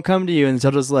 she won't come to you, and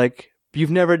Zelda's like,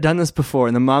 you've never done this before,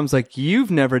 and the mom's like,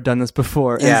 you've never done this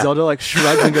before, and Zelda, like,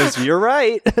 shrugs and goes, you're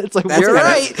right. It's like, you're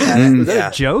right. Is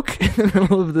that a joke in the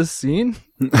middle of this scene?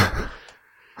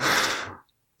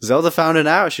 Zelda found it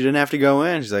out. She didn't have to go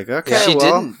in. She's like, okay, She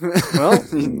well. didn't. Well,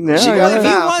 yeah, She got If it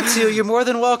you out. want to, you're more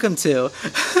than welcome to. Help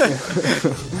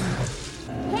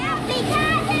me,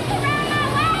 guys! It's around my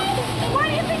way! What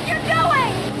do you think you're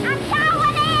doing? I'm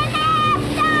going in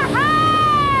after her!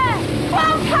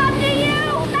 Won't come to you!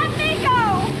 Let me go!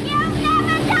 You've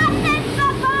never done this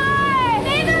before!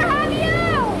 Neither have you!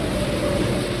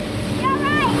 You're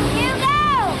right, you go!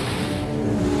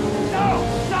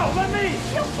 No, let me!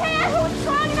 You can't! Who's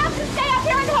strong enough to stay up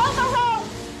here and hold the rope?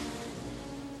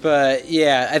 But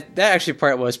yeah, that actually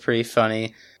part was pretty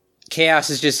funny. Chaos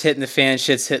is just hitting the fan,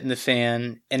 shit's hitting the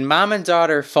fan, and mom and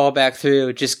daughter fall back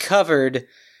through, just covered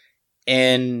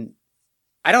in...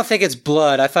 I don't think it's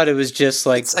blood. I thought it was just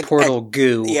like portal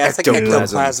goo. Yeah, it's like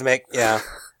ectoplasmic. Yeah,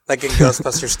 like in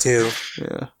Ghostbusters 2.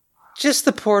 Yeah. Just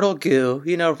the portal goo,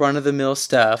 run-of-the-mill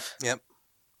stuff. Yep.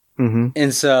 Mm-hmm.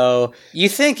 And so you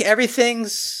think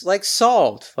everything's like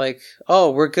solved. Like,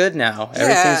 oh, we're good now.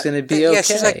 Everything's going to be okay. Yeah,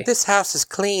 she's like, this house is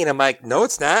clean. I'm like, no,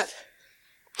 it's not.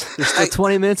 There's still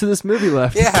 20 minutes of this movie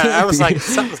left. Yeah, I was like,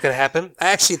 something's going to happen.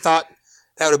 I actually thought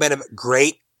that would have been a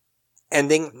great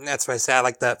ending. That's why I said I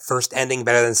like the first ending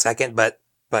better than the second. But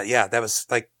yeah, that was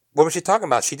like, what was she talking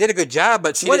about? She did a good job,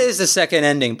 but What is the second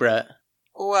ending, Brett?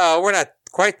 Well, we're not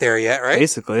quite there yet, right?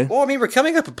 Basically. Well, I mean, we're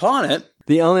coming up upon it.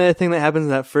 The only other thing that happens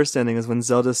in that first ending is when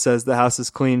Zelda says the house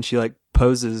is clean, she like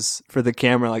poses for the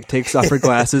camera, like takes off her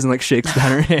glasses and like shakes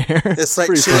down her hair. It's like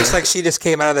she looks like she just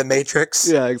came out of the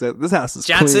Matrix. Yeah, exactly. This house is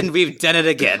Johnson, clean. we've done it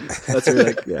again. That's her,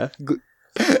 like, yeah.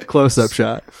 Close up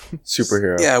shot.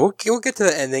 Superhero. Yeah, we'll get to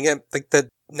the ending. Like the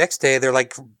next day, they're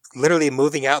like literally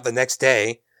moving out the next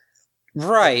day.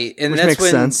 Right, and Which that's makes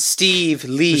when sense. Steve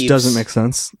leaves. Which doesn't make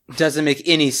sense. Doesn't make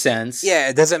any sense. Yeah,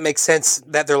 it doesn't make sense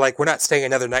that they're like, we're not staying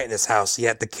another night in this house,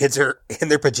 yet the kids are in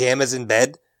their pajamas in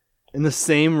bed. In the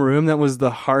same room that was the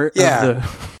heart of the...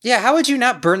 Yeah, how would you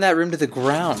not burn that room to the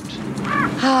ground?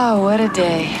 Oh, what a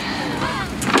day.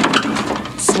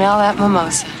 Smell that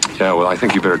mimosa. Yeah, well, I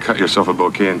think you better cut yourself a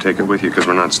bouquet and take it with you because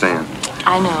we're not staying.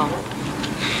 I know.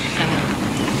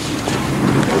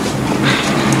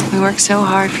 We worked so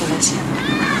hard for this.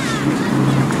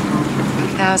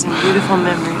 1,000 beautiful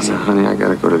memories. Honey, I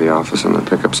gotta go to the office. I'm gonna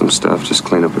pick up some stuff, just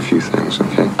clean up a few things,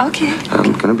 okay? Okay.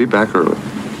 I'm gonna be back early.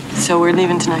 So we're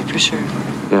leaving tonight for sure.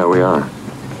 Yeah, we are.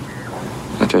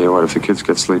 I tell you what, if the kids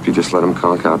get sleepy, just let them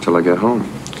conk out till I get home,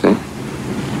 okay?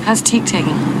 How's Teague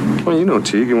taking it? Well, you know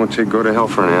Teague. He won't go to hell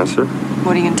for an answer.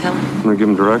 What are you going to tell him? I'm gonna give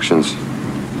him directions.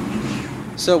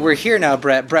 So we're here now,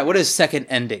 Brett. Brett, what is second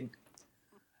ending?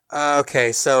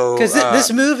 Okay, so... Because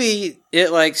this movie, it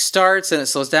like starts and it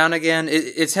slows down again.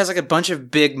 It has like a bunch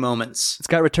of big moments. It's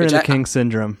got Return of the King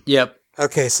syndrome. Yep.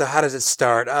 Okay, so how does it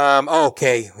start?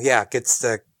 Okay, yeah, it gets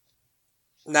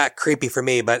not creepy for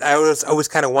me, but I always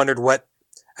kind of wondered what...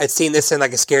 I'd seen this in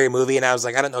like a scary movie, and I was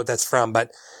like, I don't know what that's from,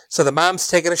 but... So the mom's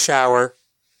taking a shower.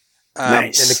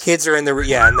 Nice. And the kids are in the...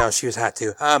 Yeah, no, she was hot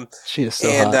too. She is so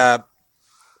and, hot.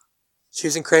 she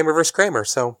was in Kramer vs. Kramer,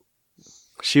 so...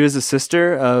 She was the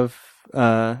sister of,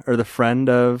 or the friend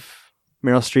of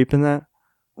Meryl Streep in that?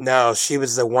 No, she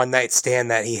was the one night stand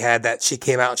that he had that she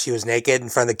came out and she was naked in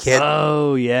front of the kid.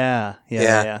 Oh, yeah.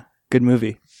 Yeah. Good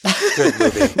movie. Good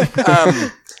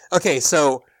movie. Okay,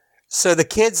 so the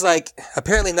kid's like,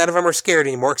 apparently none of them are scared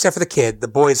anymore, except for the kid. The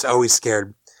boy's always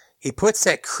scared. He puts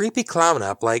that creepy clown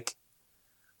up, like,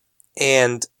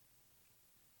 and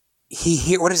he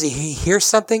hears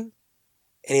something,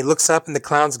 and he looks up and the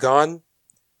clown's gone.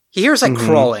 He hears like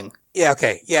crawling. Yeah,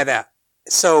 okay. Yeah, that.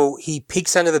 So he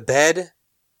peeks under the bed,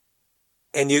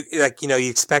 and you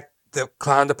expect the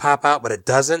clown to pop out, but it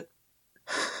doesn't.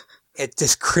 It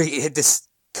just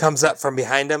comes up from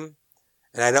behind him,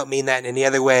 and I don't mean that in any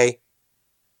other way.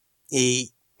 And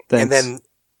then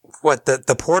what?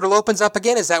 The portal opens up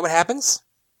again. Is that what happens?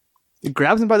 It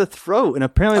grabs him by the throat, and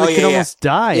apparently the kid almost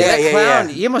died. Yeah, that clown.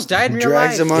 He almost died in real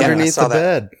life. Drags him underneath the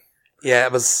bed. Yeah,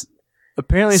 it was.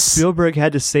 Apparently Spielberg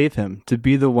had to save him, to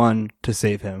be the one to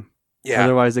save him. Yeah.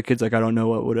 Otherwise, the kid's like, I don't know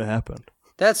what would have happened.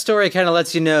 That story kind of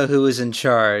lets you know who was in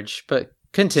charge, but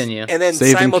continue. And then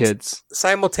saving kids.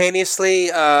 Simultaneously,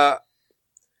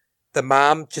 the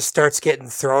mom just starts getting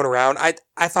thrown around.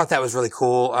 I thought that was really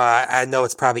cool. I know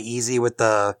it's probably easy with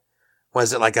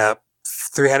was it like a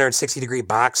 360-degree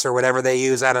box or whatever they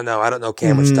use? I don't know. I don't know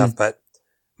camera stuff, but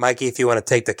Mikey, if you want to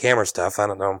take the camera stuff, I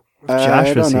don't know.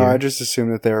 I don't know. I just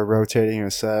assumed that they were rotating a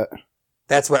set.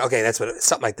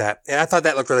 Something like that. And I thought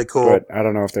that looked really cool. But I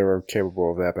don't know if they were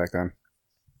capable of that back then.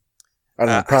 I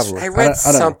don't know, probably. I read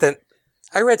something.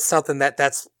 I read something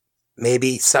that's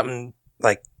maybe something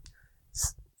like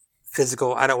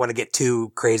physical. I don't want to get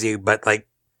too crazy, but like,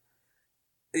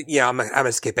 yeah, I'm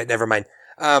gonna skip it. Never mind.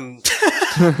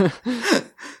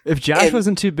 If Josh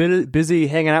wasn't too busy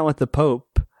hanging out with the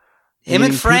Pope, him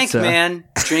and Frank, pizza. man,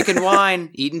 drinking wine,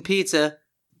 eating pizza.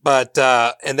 But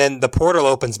and then the portal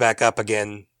opens back up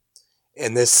again,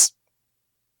 and this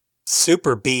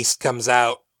super beast comes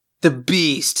out. The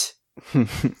Beast.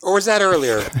 Or was that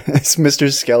earlier? It's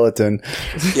Mr. Skeleton.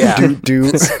 Yeah.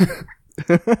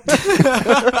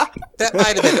 That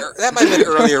might have been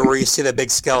earlier where you see the big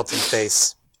skeleton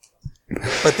face.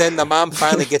 But then the mom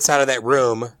finally gets out of that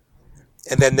room,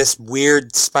 and then this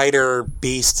weird spider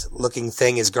beast looking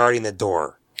thing is guarding the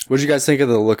door. What did you guys think of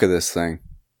the look of this thing?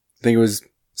 Think it was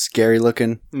scary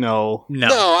looking? No.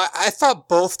 No, I thought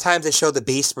both times they showed the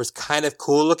beast was kind of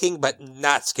cool looking, but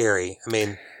not scary. I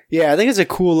mean, yeah, I think it's a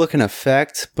cool looking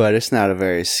effect, but it's not a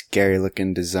very scary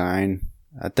looking design.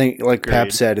 I think, like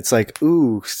Pap said, it's like,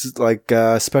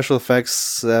 special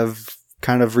effects have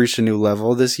kind of reached a new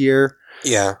level this year.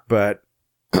 Yeah. But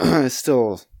it's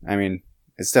still, I mean,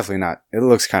 it's definitely not, it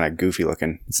looks kind of goofy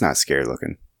looking. It's not scary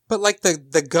looking. But like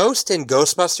the ghost in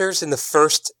Ghostbusters in the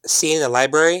first scene in the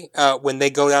library, when they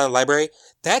go down the library,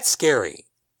 that's scary.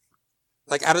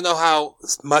 Like, I don't know how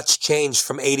much changed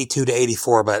from 82 to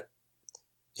 84, but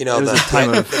you know, it was a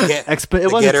time of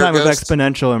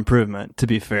exponential improvement, to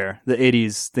be fair. The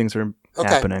 80s things were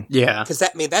happening. Yeah. Because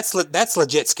that's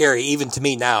legit scary even to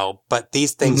me now, but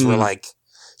these things were like,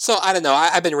 so I don't know.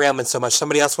 I've been rambling so much.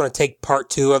 Somebody else want to take part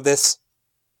 2 of this?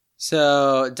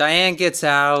 So Diane gets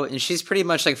out, and she's pretty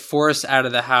much like forced out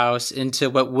of the house into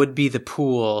what would be the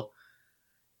pool,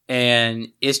 and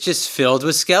it's just filled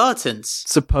with skeletons.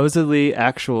 Supposedly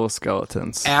actual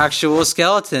skeletons. Actual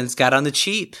skeletons got on the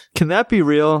cheap. Can that be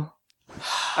real?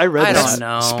 I don't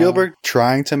know. Spielberg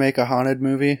trying to make a haunted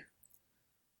movie?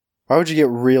 Why would you get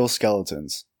real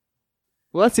skeletons?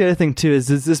 Well, that's the other thing, too, is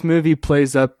this movie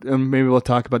plays up, and maybe we'll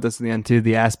talk about this in the end, too,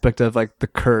 the aspect of, like, the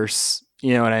curse.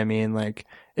 You know what I mean? Like,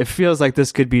 it feels like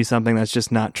this could be something that's just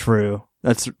not true.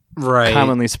 That's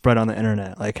commonly spread on the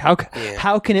internet. Like, how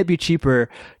can it be cheaper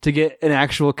to get an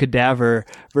actual cadaver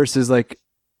versus, like,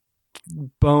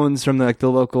 bones from, the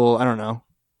local, I don't know.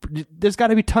 There's got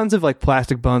to be tons of, like,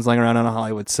 plastic bones lying around on a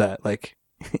Hollywood set. Like,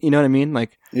 you know what I mean?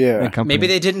 Like, yeah. Maybe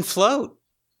they didn't float.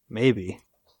 Maybe.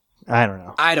 I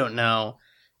don't know.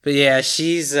 But yeah,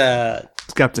 she's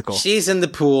skeptical. She's in the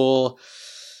pool.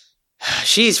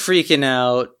 She's freaking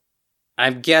out.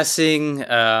 I'm guessing,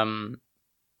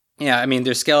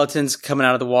 there's skeletons coming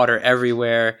out of the water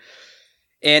everywhere.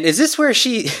 And is this where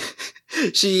she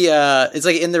it's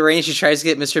like in the rain, she tries to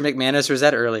get Mr. McManus, or was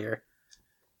that earlier?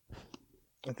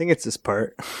 I think it's this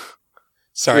part.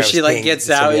 Sorry. Where she like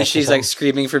gets out and she's like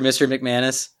screaming for Mr.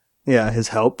 McManus. Yeah, his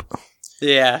help.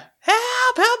 Yeah.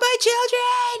 Help my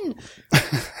children!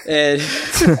 And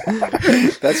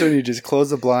that's when you just close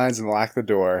the blinds and lock the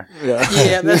door.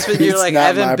 Yeah, that's when you're like, I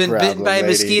haven't been bitten by a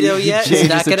mosquito yet. It's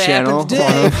not going to happen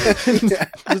today.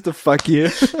 Just to fuck you.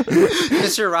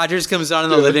 Mr. Rogers comes on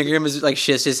in the living room, is like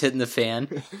shit's just hitting the fan.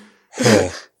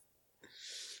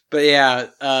 But yeah,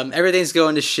 everything's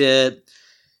going to shit.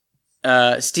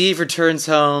 Steve returns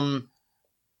home,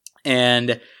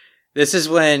 and this is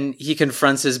when he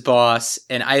confronts his boss,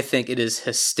 and I think it is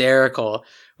hysterical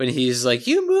when he's like,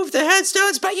 "You moved the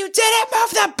headstones, but you didn't move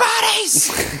the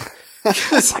bodies!"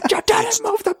 It's like, you didn't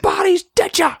move the bodies,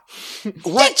 did ya?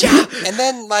 What? Did ya? And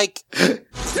then, like... You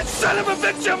son of a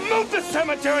bitch, you moved the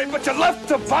cemetery, but you left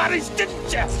the bodies,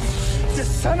 didn't you? You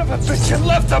son of a bitch, you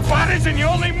left the bodies and you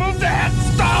only moved the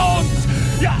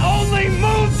headstones! You only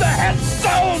moved the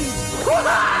headstones!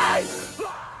 Why?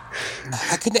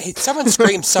 I couldn't... Someone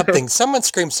screamed something. Someone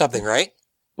screamed something, right?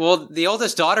 Well, the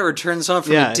oldest daughter returns home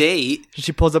from a date.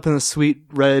 She pulls up in a sweet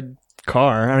red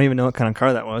car. I don't even know what kind of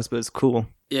car that was, but it's cool.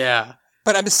 Yeah.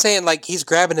 But I'm just saying, like, he's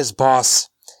grabbing his boss,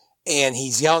 and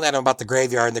he's yelling at him about the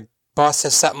graveyard, and the boss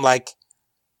says something like,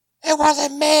 "It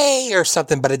wasn't me," or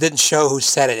something, but it didn't show who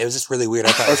said it. It was just really weird.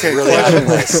 I thought it was really out of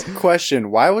place.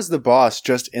 Question, why was the boss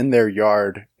just in their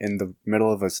yard in the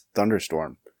middle of a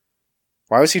thunderstorm?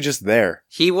 Why was he just there?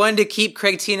 He wanted to keep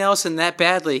Craig T. Nelson that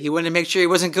badly. He wanted to make sure he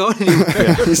wasn't going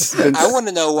anywhere. I want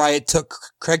to know why it took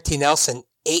Craig T. Nelson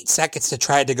 8 seconds to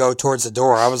try to go towards the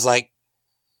door. I was like,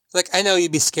 I know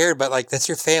you'd be scared, but, like, that's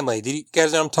your family. Do you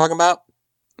guys know what I'm talking about?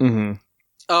 Mm-hmm.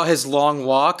 Oh, his long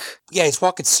walk? Yeah, he's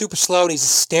walking super slow, and he's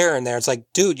just staring there. It's like,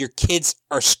 dude, your kids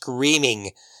are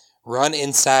screaming. Run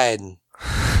inside.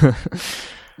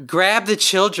 Grab the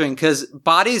children, because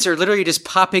bodies are literally just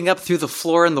popping up through the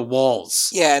floor and the walls.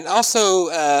 Yeah, and also,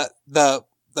 the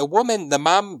woman, the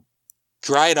mom,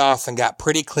 dried off and got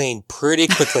pretty clean pretty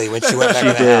quickly when she went back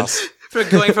to the house. For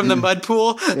going from the mud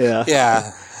pool? Yeah.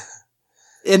 Yeah.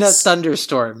 In a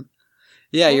thunderstorm.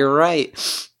 Yeah, you're right.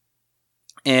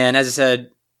 And as I said,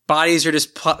 bodies are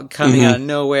just coming out of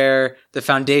nowhere. The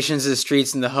foundations of the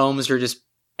streets and the homes are just,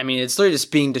 I mean, it's literally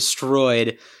just being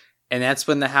destroyed. And that's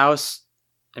when the house,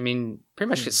 I mean, pretty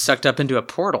much gets sucked up into a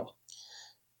portal.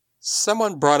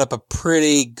 Someone brought up a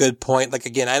pretty good point. Like,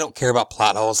 again, I don't care about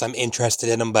plot holes. I'm interested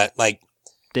in them, but, like,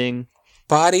 ding.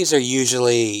 Bodies are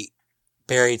usually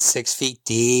buried 6 feet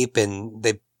deep, and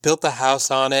they built a house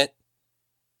on it.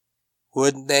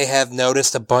 Wouldn't they have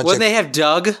noticed a bunch Wouldn't they have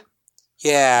dug?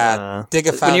 Yeah, dig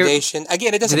a foundation.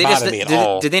 Again, it doesn't bother me at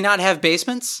all. Did they not have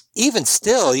basements? Even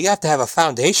still, you have to have a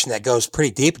foundation that goes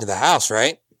pretty deep into the house,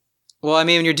 right? Well, I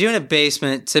mean, when you're doing a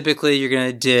basement, typically you're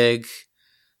going to dig,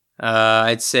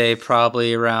 I'd say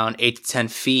probably around 8 to 10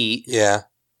 feet. Yeah.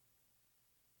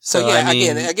 So yeah, I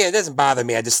mean, again, it doesn't bother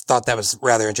me. I just thought that was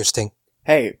rather interesting.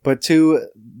 Hey, but to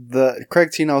the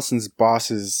Craig T. Nelson's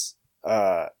boss's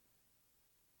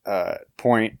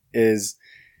point is,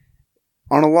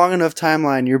 on a long enough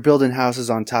timeline, you're building houses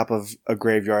on top of a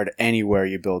graveyard anywhere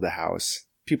you build a house.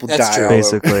 People die true.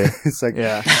 Basically. It's like,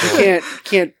 yeah. you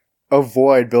can't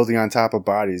avoid building on top of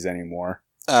bodies anymore.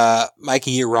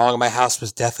 Mikey, you're wrong. My house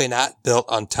was definitely not built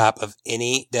on top of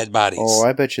any dead bodies. Oh,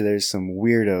 I bet you there's some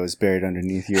weirdos buried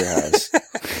underneath your house.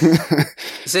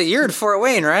 So you're in Fort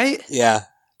Wayne, right? Yeah.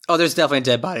 Oh, there's definitely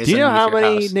dead bodies. Do you know how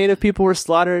many house. Native people were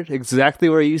slaughtered exactly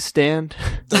where you stand?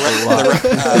 The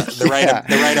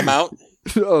right amount?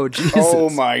 Oh, Jesus. Oh,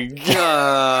 my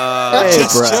God. Hey,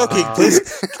 just bro. joking,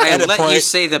 please. I let you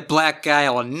say the black guy. I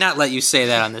will not let you say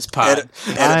that on this pod.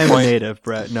 I'm Native,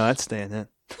 Brett. No, I'd stand it.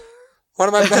 One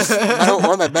of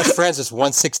my best friends is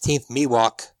 1/16th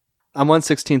Miwok. I'm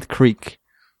 1/16th Creek.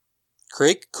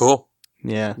 Creek? Cool.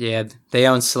 Yeah. Yeah, they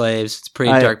own slaves. It's a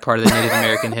pretty dark part of the Native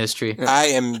American history. I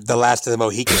am the last of the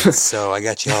Mohicans, so I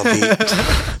got you all beat.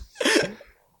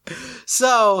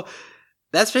 So,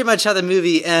 that's pretty much how the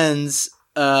movie ends.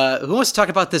 Who wants to talk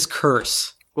about this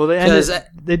curse? Well,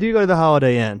 they do go to the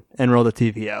Holiday Inn and roll the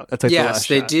TV out. That's like the last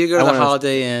they shot. do go to the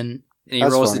Holiday Inn, and he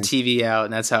rolls the TV out,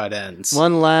 and that's how it ends.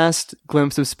 One last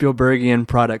glimpse of Spielbergian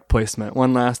product placement.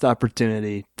 One last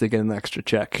opportunity to get an extra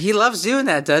check. He loves doing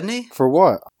that, doesn't he? For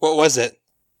what? What was it?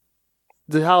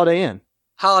 The Holiday Inn.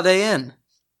 Holiday Inn.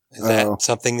 Is that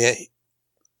something that...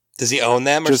 Does he own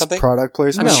them or Just something? product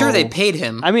placement? I'm sure they paid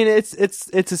him. I mean, it's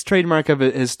his trademark of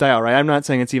his style, right? I'm not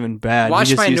saying it's even bad.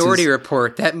 Watch Minority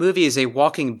Report. That movie is a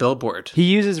walking billboard. He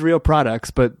uses real products,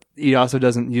 but he also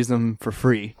doesn't use them for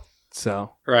free.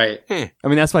 So, right. I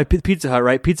mean, that's why Pizza Hut,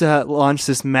 right? Pizza Hut launched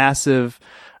this massive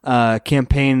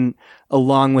campaign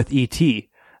along with E.T.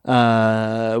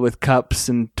 With cups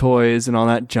and toys and all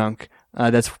that junk.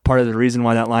 That's part of the reason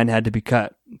why that line had to be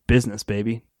cut. Business,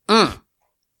 baby.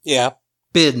 Yeah.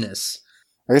 Business.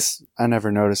 I guess I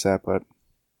never noticed that, but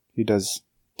he does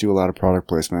do a lot of product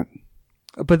placement.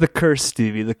 But the curse,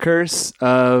 Stevie, the curse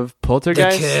of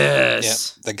Poltergeist. The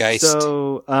curse. Yeah, the Geist.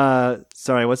 So,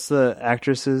 sorry, what's the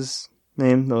actress's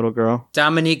name? The little girl,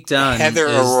 Dominique Dunn. Heather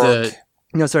is O'Rourke.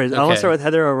 No, sorry. I want to start with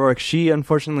Heather O'Rourke. She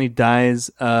unfortunately dies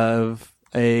of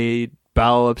a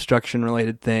bowel obstruction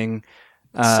related thing.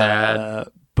 Sad.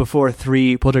 Before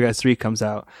Poltergeist 3 comes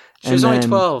out. She was only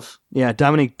 12. Yeah,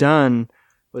 Dominique Dunn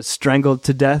was strangled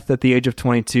to death at the age of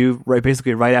 22,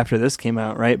 basically right after this came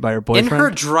out, right? By her boyfriend. In her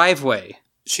driveway.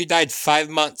 She died 5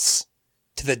 months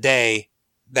to the day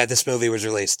that this movie was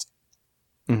released.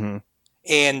 Mm-hmm.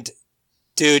 And,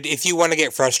 dude, if you want to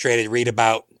get frustrated, read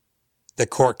about the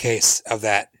court case of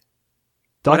that.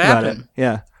 Talk about it.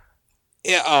 Yeah.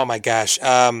 Yeah. Oh my gosh.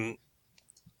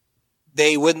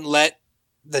 They wouldn't let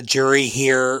the jury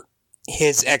hear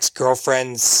his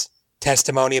ex-girlfriend's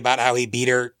testimony about how he beat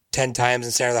her 10 times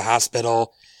and sent her to the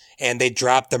hospital. And they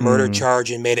dropped the murder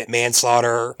charge and made it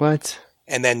manslaughter. What?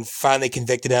 And then finally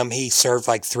convicted him. He served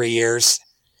like 3 years.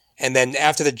 And then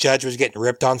after the judge was getting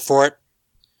ripped on for it,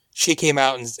 he came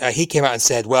out and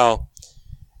said, well,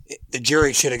 the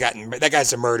jury should have gotten, that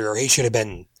guy's a murderer. He should have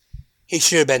been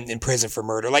in prison for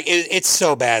murder. Like, it's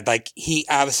so bad. Like, he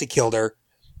obviously killed her.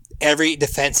 Every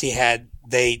defense he had,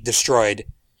 they destroyed.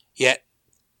 Yet,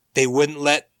 they wouldn't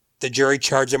let the jury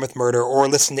charge him with murder or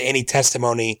listen to any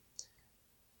testimony.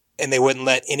 And they wouldn't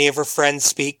let any of her friends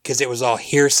speak because it was all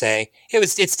hearsay.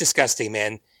 It's disgusting,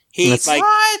 man. He's like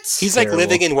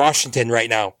living in Washington right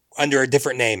now under a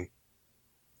different name.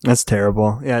 That's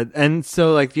terrible. Yeah. And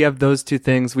so like you have those two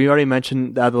things. We already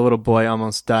mentioned that the little boy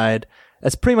almost died.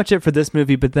 That's pretty much it for this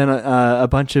movie. But then a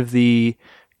bunch of the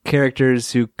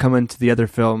characters who come into the other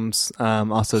films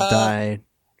also die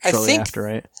shortly after,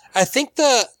 right? I think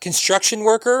the construction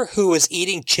worker who was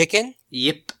eating chicken.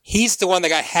 Yep. He's the one that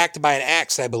got hacked by an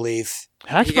axe, I believe.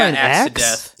 Hacked by an axe? To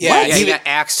death. Yeah, he got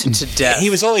axed to death. He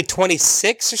was only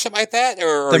 26 or something like that?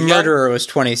 Or the murderer was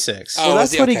 26. Well,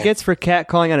 that's what he gets for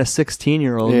catcalling at a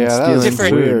 16-year-old. Yeah, that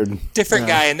was weird. Different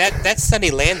guy, and that's Sonny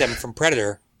Landham from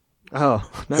Predator. Oh.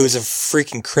 Nice. Who's a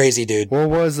freaking crazy dude. Well,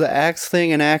 was the axe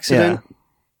thing an accident?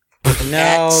 Yeah.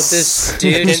 No, this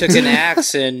dude took an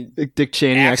axe and Dick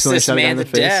Cheney axed this shot man in the to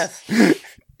face. death.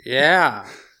 Yeah,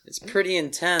 it's pretty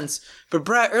intense. But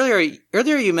Brett, earlier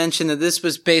you mentioned that this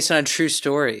was based on a true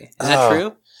story. Is that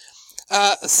true?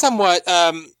 Somewhat.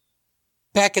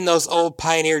 Back in those old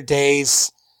pioneer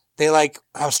days, I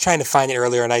was trying to find it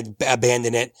earlier and I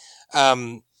abandoned it.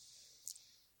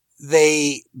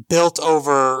 They built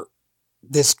over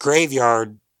this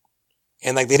graveyard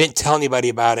and they didn't tell anybody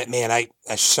about it. Man, I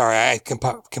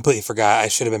completely forgot. I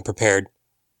should have been prepared.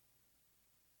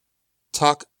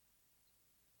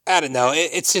 I don't know.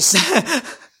 It's just,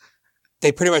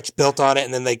 they pretty much built on it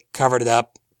and then they covered it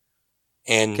up.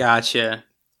 And gotcha.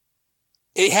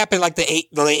 It happened like the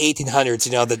late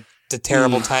 1800s, the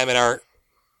terrible time in our,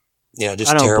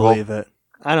 just I don't terrible. believe it.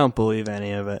 I don't believe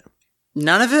any of it.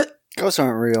 None of it? Ghosts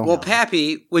aren't real. Well,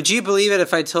 Pappy, would you believe it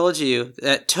if I told you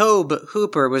that Tobe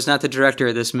Hooper was not the director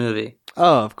of this movie?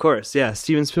 Oh, of course. Yeah,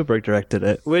 Steven Spielberg directed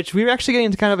it, which we were actually getting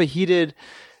into kind of a heated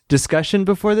discussion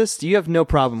before this. You have no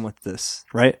problem with this,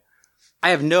 right? I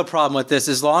have no problem with this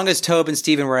as long as Tobe and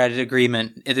Steven were at an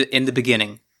agreement in the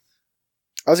beginning.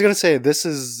 I was going to say, this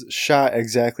is shot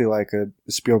exactly like a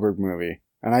Spielberg movie.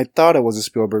 And I thought it was a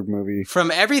Spielberg movie.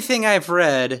 From everything I've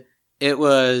read, it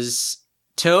was...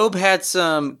 Tobe had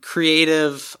some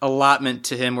creative allotment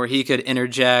to him where he could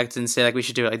interject and say, we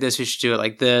should do it like this, we should do it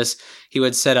like this. He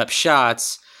would set up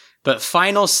shots. But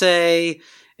final say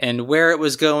and where it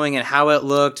was going and how it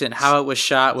looked and how it was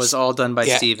shot was all done by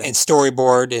Steven. And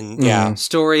storyboard and,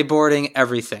 storyboarding,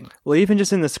 everything. Well, even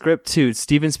just in the script, too,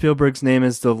 Steven Spielberg's name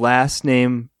is the last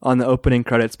name on the opening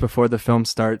credits before the film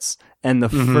starts and the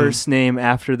first name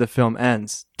after the film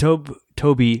ends.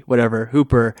 Toby, whatever,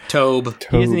 Hooper. Tobe.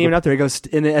 He isn't even up there. It goes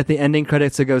at the ending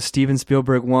credits. It goes Steven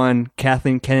Spielberg 1,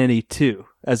 Kathleen Kennedy 2,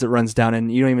 as it runs down,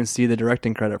 and you don't even see the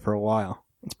directing credit for a while.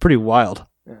 It's pretty wild.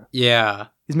 Yeah.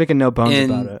 He's making no bones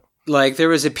about it. There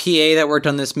was a PA that worked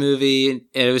on this movie. And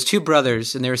it was two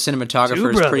brothers, and they were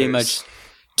cinematographers. Pretty much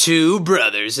two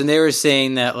brothers, and they were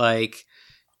saying that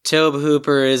Tobe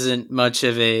Hooper isn't much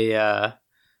of a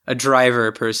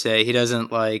driver per se. He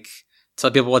doesn't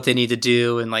tell people what they need to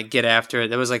do and get after it.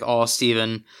 That was all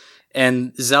Steven.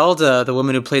 And Zelda, the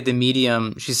woman who played the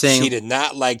medium, she's saying she did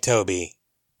not like Toby.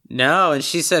 No, and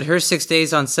she said her 6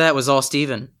 days on set was all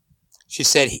Steven. She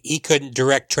said he couldn't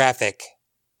direct traffic.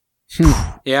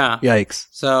 Yeah. Yikes.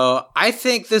 So I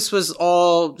think this was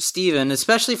all Steven,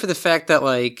 especially for the fact that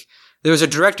there was a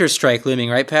director's strike looming,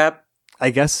 right, Pap? I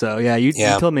guess so. Yeah, you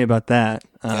told me about that.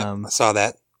 I saw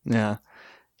that. Yeah.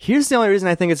 Here's the only reason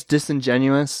I think it's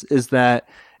disingenuous is that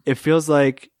it feels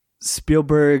like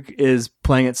Spielberg is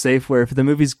playing it safe where if the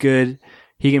movie's good,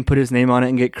 he can put his name on it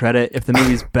and get credit. If the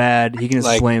movie's bad, he can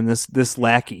just blame this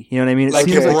lackey. You know what I mean? It Like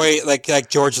seems your boy, like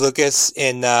George Lucas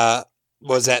in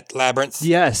was that Labyrinth?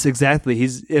 Yes, exactly.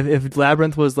 If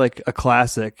Labyrinth was like a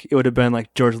classic, it would have been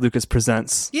like George Lucas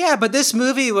Presents. Yeah, but this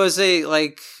movie was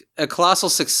a colossal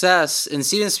success, and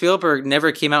Steven Spielberg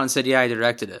never came out and said, "Yeah, I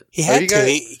directed it." He had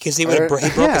to because he broke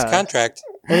his contract.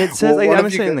 And it says, I'm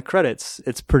saying in the credits,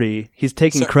 it's pretty. He's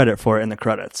taking credit for it in the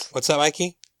credits. What's up,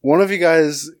 Mikey? One of you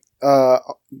guys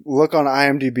look on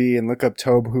IMDb and look up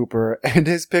Tobe Hooper, and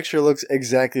his picture looks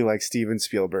exactly like Steven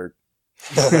Spielberg.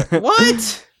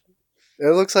 What?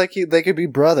 It looks like they could be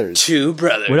brothers. Two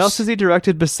brothers. What else has he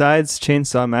directed besides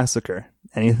Chainsaw Massacre?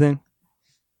 Anything?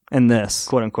 And this,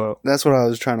 quote unquote. That's what I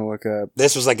was trying to look up.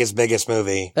 This was like his biggest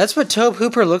movie. That's what Tobe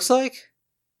Hooper looks like?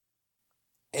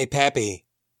 Hey, Pappy.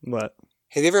 What?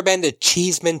 Have you ever been to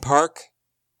Cheeseman Park?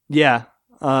 Yeah.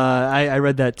 I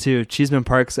read that too. Cheeseman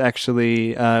Park's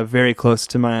actually very close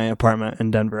to my apartment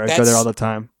in Denver. I go there all the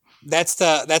time. That's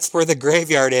where the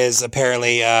graveyard is,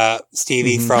 apparently,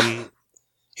 Stevie, from...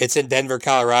 It's in Denver,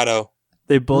 Colorado.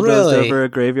 They bulldozed over a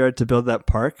graveyard to build that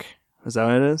park? Is that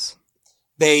what it is?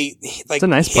 It's a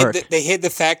nice park. They hid the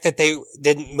fact that they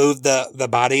didn't move the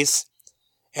bodies,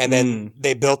 and then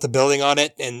they built the building on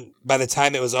it, and by the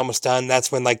time it was almost done,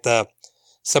 that's when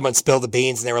someone spilled the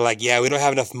beans, and they were like, yeah, we don't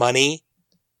have enough money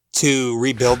to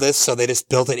rebuild this, so they just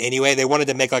built it anyway. They wanted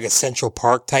to make like a Central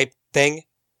Park type thing.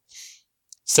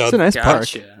 So it's a nice park.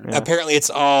 Apparently it's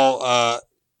all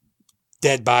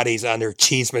dead bodies under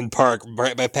Cheeseman Park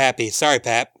right by Pappy. Sorry,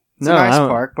 Pap. It's a nice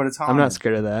park, but it's haunted. I'm not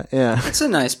scared of that. Yeah. It's a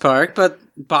nice park, but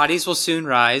bodies will soon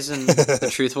rise and the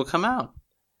truth will come out.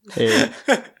 Hey,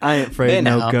 I ain't afraid of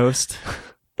no ghost.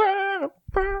 I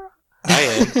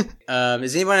am.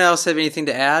 Does anyone else have anything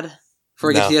to add before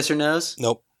we get to yes or no's?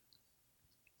 Nope.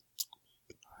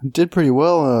 Did pretty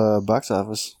well box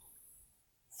office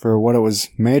for what it was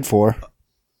made for.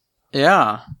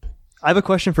 Yeah. I have a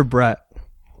question for Brett,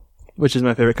 which is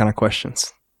my favorite kind of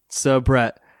questions. So,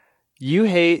 Brett, you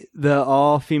hate the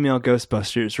all-female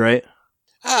Ghostbusters, right?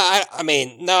 I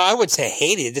mean, no, I would say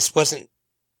hate it. It just wasn't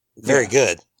very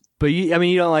good. But you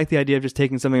don't like the idea of just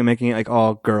taking something and making it like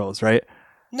all girls, right?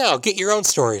 No, get your own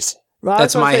stories. Well,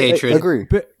 that's my hatred. Agree.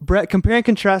 But Brett, compare and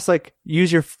contrast,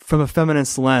 use from a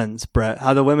feminist lens, Brett,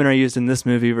 how the women are used in this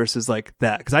movie versus like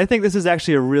that. Because I think this is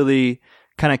actually a really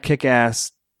kind of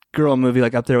kick-ass girl movie,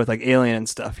 like up there with like Alien and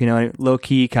stuff. Low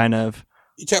key kind of.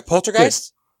 You talk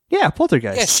Poltergeist? Yeah,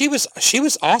 Poltergeist. Yeah, she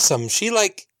was awesome. She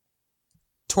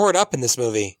tore it up in this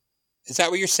movie. Is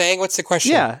that what you're saying? What's the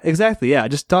question? Yeah, exactly. Yeah,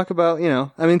 just talk about,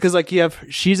 because you have,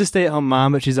 she's a stay-at-home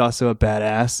mom, but she's also a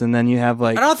badass, and then you have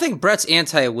I don't think Brett's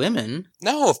anti-women.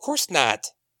 No, of course not.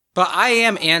 But I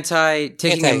am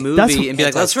taking a movie and be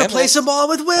like, let's replace them all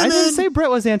with women. I didn't say Brett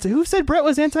was anti. Who said Brett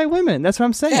was anti-women? That's what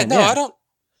I'm saying. Yeah, no, I don't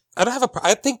have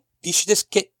I think you should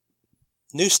just get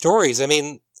new stories. I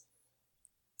mean,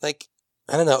 I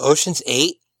don't know, Ocean's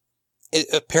 8, it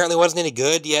apparently wasn't any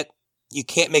good, yet you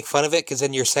can't make fun of it because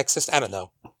then you're sexist. I don't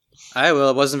know. I will.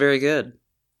 It wasn't very good.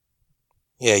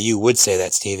 Yeah, you would say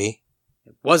that, Stevie.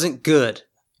 It wasn't good.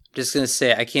 I'm just going to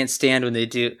say I can't stand when they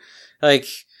do. I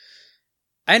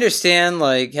understand,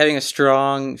 having a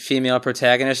strong female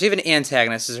protagonist. Even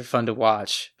antagonists are fun to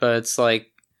watch. But it's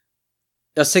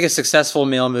let's take a successful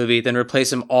male movie, then replace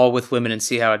them all with women and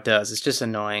see how it does. It's just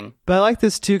annoying. But I like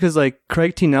this too because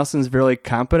Craig T. Nelson's very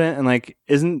competent, and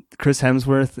isn't Chris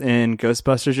Hemsworth in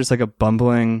Ghostbusters just a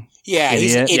bumbling idiot?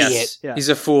 He's an idiot. Yes. Yeah. He's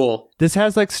a fool. This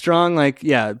has strong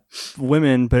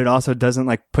women, but it also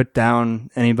doesn't put down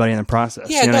anybody in the process.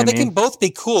 Yeah, no, they can both be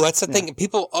cool. That's the thing.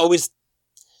 People always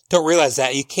don't realize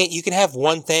that you can have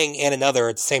one thing and another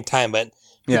at the same time, but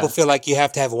people feel like you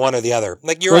have to have one or the other.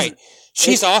 You're right.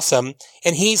 She's awesome,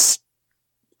 and he's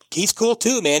cool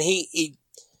too, man. He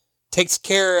takes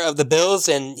care of the bills,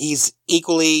 and he's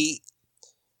equally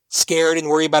scared and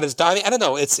worried about his dog. I don't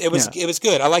know. It was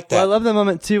good. I like that. Well, I love the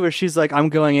moment too where she's like, "I'm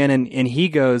going in," and he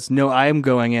goes, "No, I'm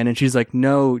going in," and she's like,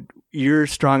 "No, you're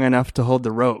strong enough to hold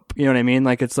the rope." You know what I mean?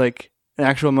 It's an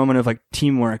actual moment of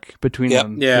teamwork between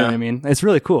them. Yeah. You know what I mean? It's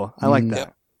really cool. I like that.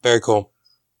 Yep. Very cool.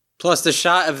 Plus, the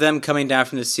shot of them coming down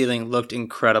from the ceiling looked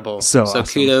incredible. So awesome.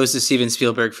 Kudos to Steven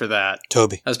Spielberg for that.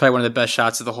 Toby. That was probably one of the best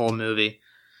shots of the whole movie.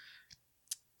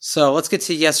 So let's get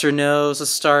to yes or no's. Let's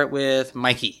start with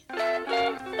Mikey.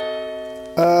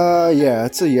 Yeah,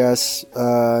 it's a yes.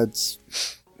 It's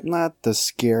not the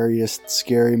scariest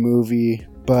scary movie,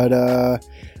 but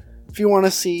if you want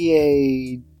to see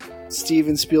a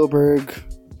Steven Spielberg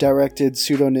directed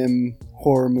pseudonym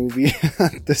horror movie,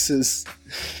 this is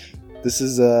This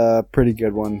is a pretty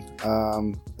good one.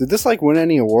 Did this win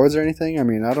any awards or anything? I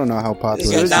mean, I don't know how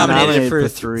popular It it was is. nominated for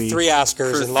three three.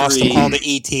 Oscars For and lost three. them all to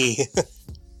E.T.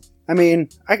 I mean,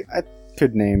 I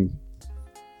could name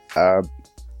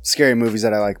scary movies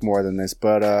that I like more than this,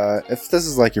 but if this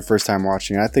is your first time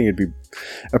watching it, I think it'd be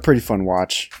a pretty fun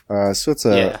watch. So it's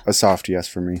a soft yes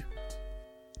for me.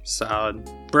 Solid.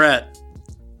 Brett.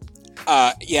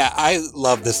 Yeah, I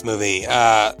love this movie.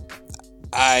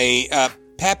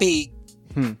 Pappy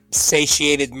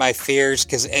satiated my fears,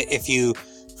 because if you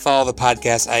follow the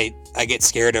podcast, I get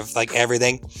scared of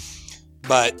everything.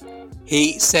 But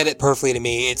he said it perfectly to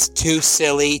me. It's too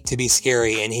silly to be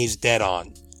scary, and he's dead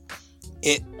on.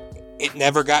 It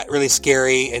never got really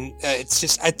scary, and it's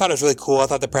just, I thought it was really cool. I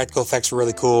thought the practical effects were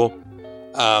really cool.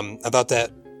 I thought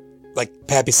that, like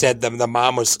Pappy said, the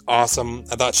mom was awesome.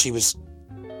 I thought she was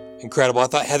incredible. I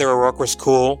thought Heather O'Rourke was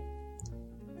cool.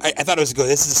 I thought it was good.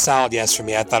 This is a solid yes for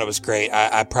me. I thought it was great.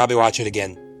 I'd probably watch it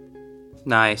again.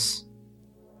 Nice.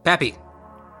 Pappy.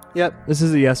 Yep, this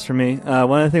is a yes for me.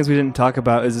 One of the things we didn't talk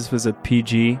about is this was a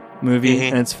PG movie,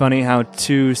 and it's funny how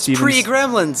two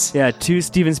Pre-Gremlins. Yeah, two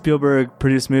Steven Spielberg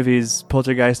produced movies,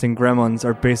 Poltergeist and Gremlins,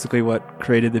 are basically what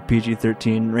created the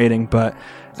PG-13 rating. But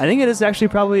I think it is actually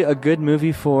probably a good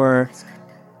movie for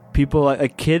people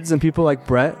like kids and people like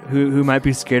Brett who might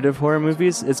be scared of horror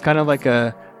movies. It's kind of like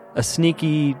a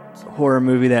sneaky horror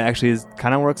movie that actually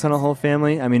kind of works on a whole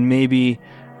family. I mean, maybe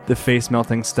the face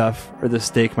melting stuff or the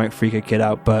steak might freak a kid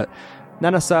out, but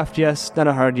not a soft yes, not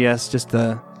a hard yes, just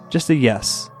a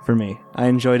yes for me. I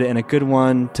enjoyed it, and a good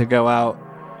one to go out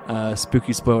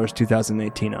Spooky Spoilers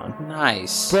 2018 on.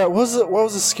 Nice. Brett, what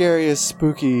was the scariest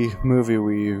spooky movie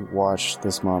we watched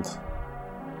this month?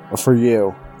 For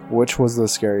you, which was the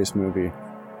scariest movie?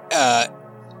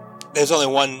 There's only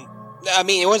one. I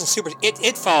mean, it wasn't super.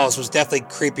 It Follows was definitely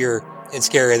creepier and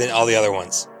scarier than all the other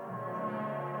ones.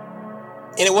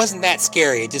 And it wasn't that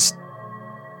scary. It just,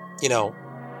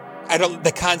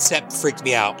 the concept freaked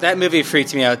me out. That movie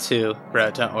freaked me out too,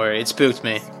 Brett. Don't worry. It spooked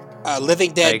me.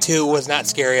 Living Dead 2 was not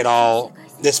scary at all.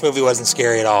 This movie wasn't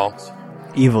scary at all.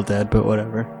 Evil Dead, but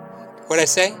whatever. What'd I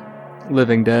say?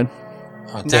 Living Dead.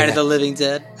 Oh, Night of the Living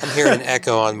Dead. I'm hearing an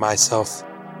echo on myself.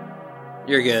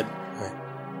 You're good.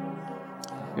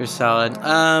 You're solid.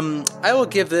 I will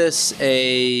give this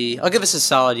a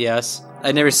solid yes.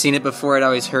 I'd never seen it before. I'd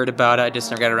always heard about it. I just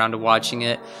never got around to watching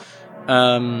it.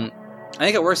 I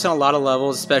think it works on a lot of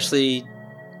levels, especially.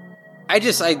 I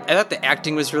thought the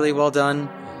acting was really well done,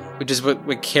 which is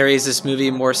what carries this movie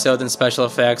more so than special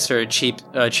effects or cheap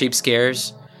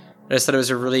scares. I just thought it was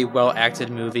a really well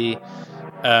acted movie.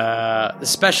 The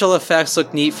special effects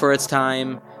looked neat for its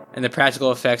time, and the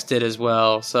practical effects did as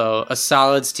well. So a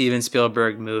solid Steven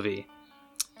Spielberg movie.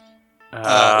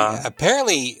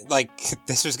 Apparently,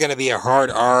 this was going to be a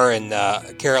hard R, and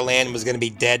Carol Ann was going to be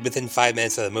dead within 5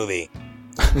 minutes of the movie.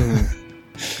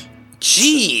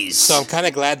 Jeez. So I'm kind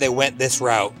of glad they went this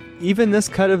route. Even this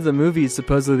cut of the movie,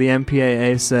 supposedly the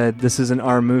MPAA said this is an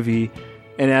R movie,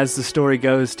 and as the story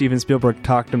goes, Steven Spielberg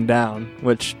talked him down,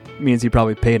 which means he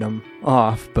probably paid him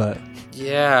off, but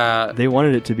yeah, they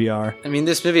wanted it to be R. I mean,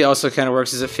 this movie also kind of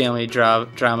works as a family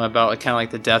drama about kind of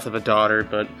like the death of a daughter,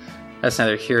 but that's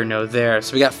neither here nor there.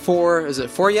 So we got 4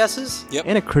 yeses? Yep.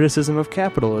 And a criticism of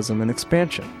capitalism and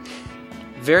expansion.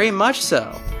 Very much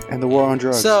so. And the war on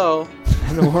drugs.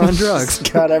 And the war on drugs.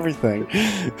 Got everything.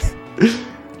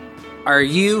 Are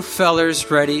you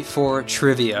fellers ready for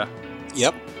trivia?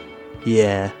 Yep.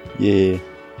 Yeah. Yeah.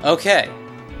 Okay.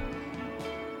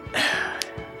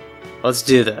 Let's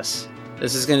do this.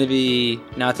 This is going to be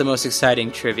not the most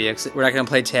exciting trivia. We're not going to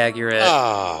play Tag You're It.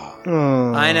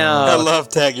 Oh. I know. I love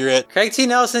Tag You're It. Craig T.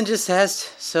 Nelson just has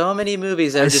so many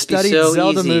movies that would just be so studied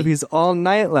Zelda easy. movies all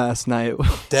night last night.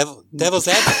 Devil's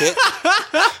Advocate.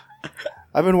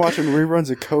 I've been watching reruns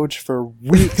of Coach for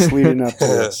weeks leading up to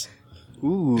this.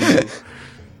 Ooh.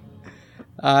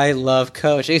 I love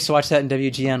Coach. I used to watch that in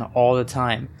WGN all the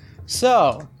time.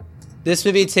 So, this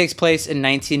movie takes place in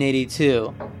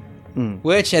 1982.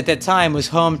 Which at that time was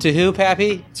home to who,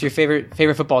 Pappy? It's your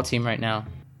favorite football team right now.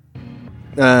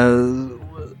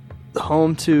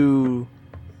 Home to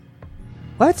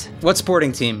what? What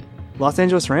sporting team? Los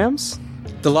Angeles Rams?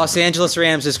 The Los Angeles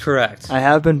Rams is correct. I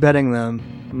have been betting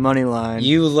them. Money line.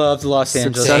 You love the Los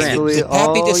Angeles Rams. Successfully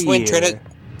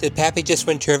Did Pappy just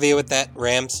win trivia with that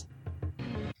Rams?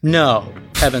 No.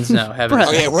 Heavens no. Heavens no.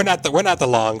 Okay, we're not the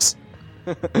Longs.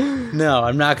 No,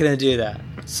 I'm not going to do that.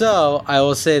 So, I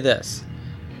will say this.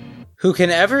 Who can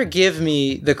ever give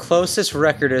me the closest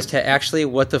record as to actually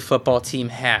what the football team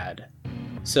had?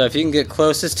 So, if you can get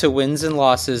closest to wins and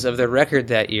losses of the record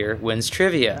that year, wins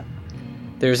trivia.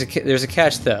 There's a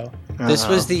catch, though. This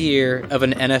was the year of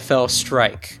an NFL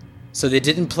strike, so they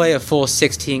didn't play a full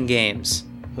 16 games.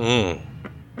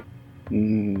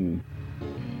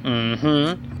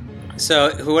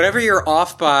 So whatever you're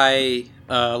off by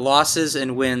losses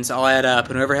and wins, I'll add up,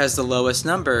 and whoever has the lowest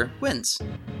number wins. I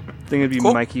think it'd be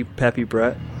Mikey, Peppy,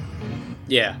 Brett.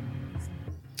 Yeah.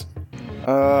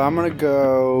 I'm gonna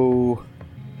go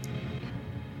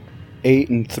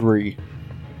 8-3.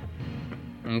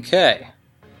 Okay.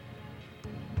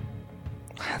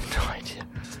 I have no idea.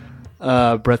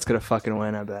 Brett's gonna fucking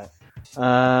win, I bet.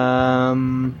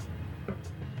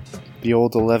 The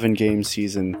old 11-game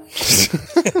season.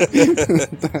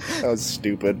 That was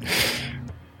stupid.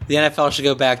 The NFL should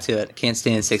go back to it. Can't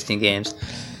stand 16 games.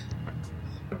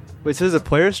 Wait, so there's a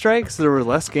player strike? So there were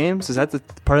less games? Is that the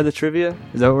part of the trivia?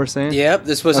 Is that what we're saying? Yep,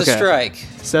 this was a strike.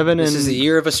 This is the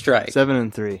year of a strike.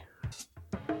 7-3.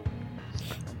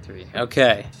 3.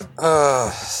 Okay.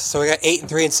 So we got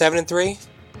 8-3 and 7-3?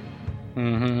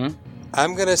 Mm-hmm.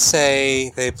 I'm going to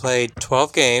say they played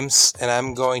 12 games, and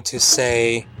I'm going to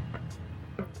say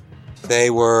they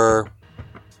were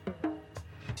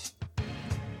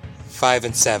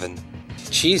 5-7.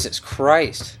 Jesus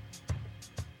Christ.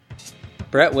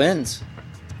 Brett wins.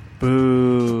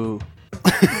 Boo.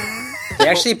 They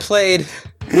actually played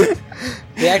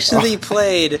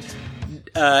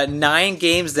 9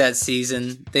 games that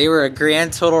season. They were a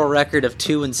grand total record of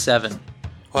 2-7.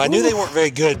 Well, I knew they weren't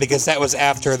very good because that was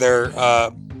after their,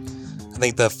 I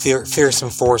think the Fearsome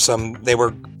Foursome. They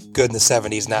were good in the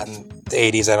 70s, not in the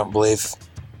 80s, I don't believe.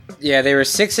 Yeah, they were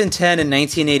 6-10 in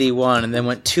 1981, and then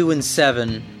went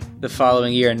 2-7 the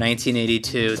following year in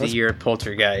 1982, the year of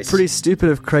Poltergeist. Pretty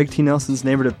stupid of Craig T. Nelson's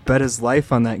neighbor to bet his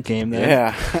life on that game. Then.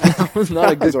 Yeah, that was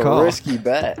not a good call. A risky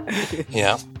bet.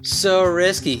 Yeah, so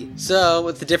risky. So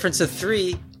with the difference of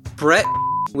 3, Brett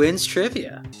wins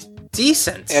trivia.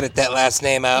 Decent. Edit that last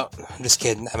name out. I'm just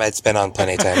kidding. I might it's been on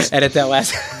plenty of times. Edit that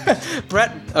last.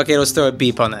 Brett. Okay, let's throw a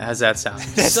beep on that. How's that sound?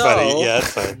 That's funny. Yeah,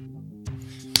 that's funny.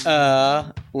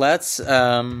 Let's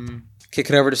kick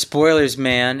it over to spoilers,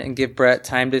 man, and give Brett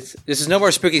time to. This is no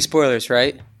more spooky spoilers,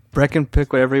 right? Brett can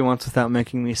pick whatever he wants without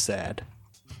making me sad.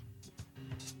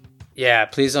 Yeah,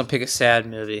 please don't pick a sad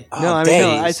movie. No, I mean,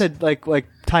 no, I said like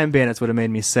Time Bandits would have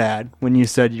made me sad when you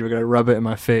said you were going to rub it in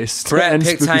my face. Brett,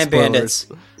 pick Time Bandits.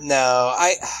 No,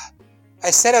 I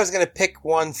said I was going to pick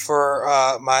one for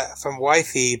from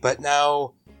Wifey, but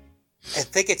now I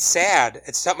think it's sad.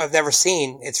 It's something I've never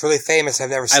seen. It's really famous. I've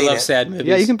never seen it. I love sad movies.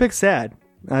 Yeah, you can pick sad.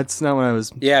 That's not what I was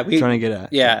trying to get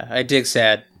at. Yeah, I dig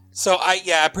sad. So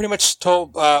I pretty much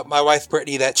told my wife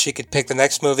Brittany that she could pick the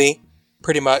next movie,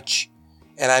 pretty much,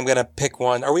 and I'm gonna pick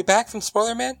one. Are we back from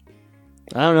Spoiler Man?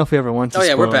 I don't know if we ever went to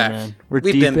Spoiler we're back. Man. We've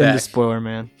deep into back. Spoiler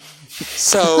Man.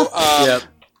 So yep.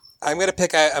 I'm gonna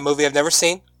pick a movie I've never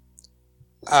seen.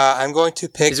 I'm going to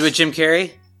pick. Is it with Jim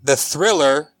Carrey? The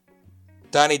thriller,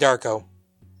 Donnie Darko.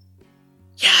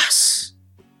 Yes.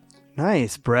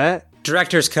 Nice, Brett.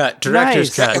 Director's cut.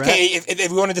 Director's cut. Okay,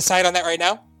 if we want to decide on that right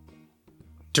now?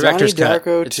 Director's cut.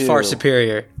 It's far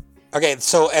superior. Okay,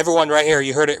 so everyone right here,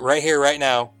 you heard it right here, right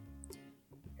now.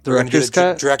 Director's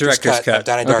cut? Director's cut of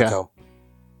Donnie Darko.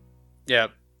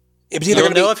 Yep. You'll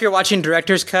know if you're watching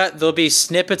Director's cut, there'll be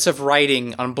snippets of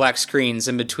writing on black screens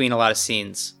in between a lot of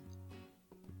scenes.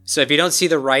 So if you don't see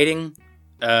the writing,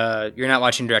 you're not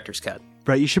watching Director's cut.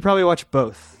 Brett, you should probably watch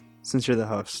both, since you're the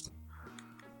host.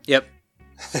 Yep.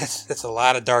 That's a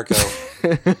lot of Darko.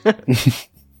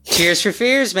 Tears for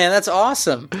Fears, man. That's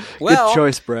awesome. Well, good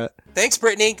choice, Brett. Thanks,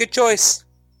 Brittany. Good choice.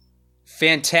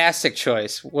 Fantastic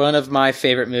choice. One of my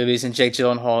favorite movies, and Jake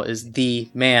Gyllenhaal is the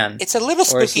man. It's a little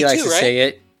spooky, or as he likes too, to right? say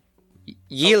it,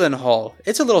 Gyllenhaal.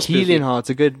 It's a little spooky. Gyllenhaal.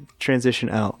 It's a good transition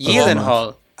out.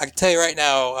 Gyllenhaal. I can tell you right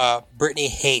now, Brittany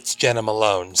hates Jenna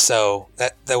Malone, so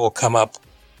that will come up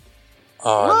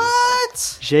on...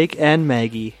 What? Jake and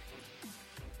Maggie.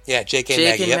 Yeah, Jake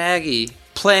and Maggie.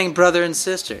 Playing brother and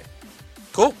sister.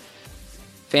 Cool.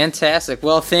 Fantastic.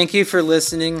 Well, thank you for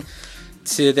listening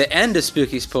to the end of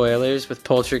Spooky Spoilers with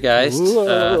Poltergeist.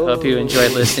 Hope you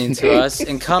enjoyed listening to us.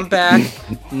 And come back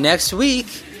next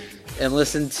week and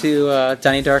listen to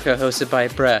Donnie Darko hosted by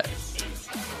Brett.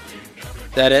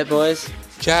 That it, boys?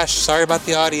 Josh, sorry about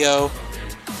the audio.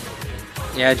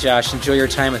 Yeah, Josh, enjoy your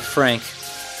time with Frank.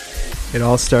 It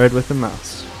all started with a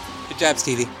mouse. Good job,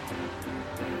 Stevie.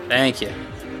 Thank you.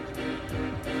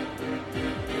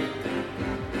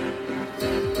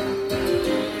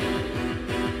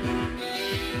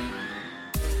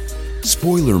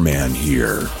 Spoiler Man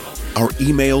here. Our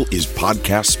email is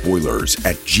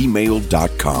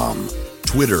podcastspoilers@gmail.com.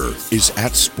 Twitter is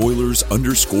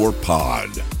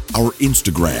 @spoilers_pod. Our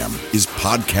Instagram is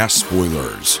Podcast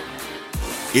Spoilers.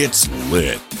 It's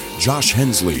lit. Josh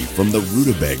Hensley from the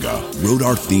Rutabaga wrote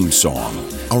our theme song.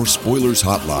 Our spoilers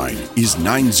hotline is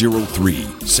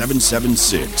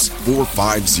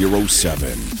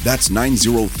 903-776-4507. That's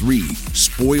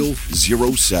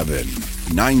 903-SPOIL-07.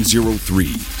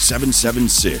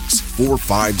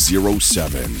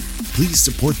 903-776-4507. Please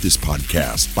support this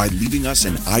podcast by leaving us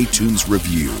an iTunes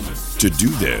review. To do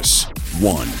this,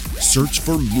 1. Search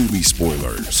for movie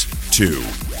spoilers. 2.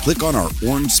 Click on our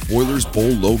orange Spoilers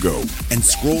Bowl logo and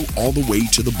scroll all the way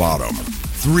to the bottom.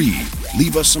 3.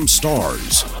 Leave us some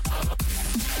stars.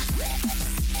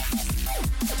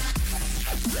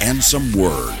 And some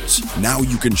words. Now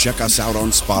you can check us out on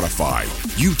Spotify,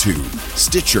 YouTube,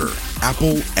 Stitcher,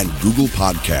 Apple, and Google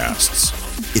Podcasts.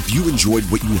 If you enjoyed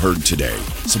what you heard today,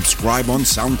 subscribe on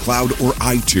SoundCloud or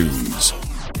iTunes.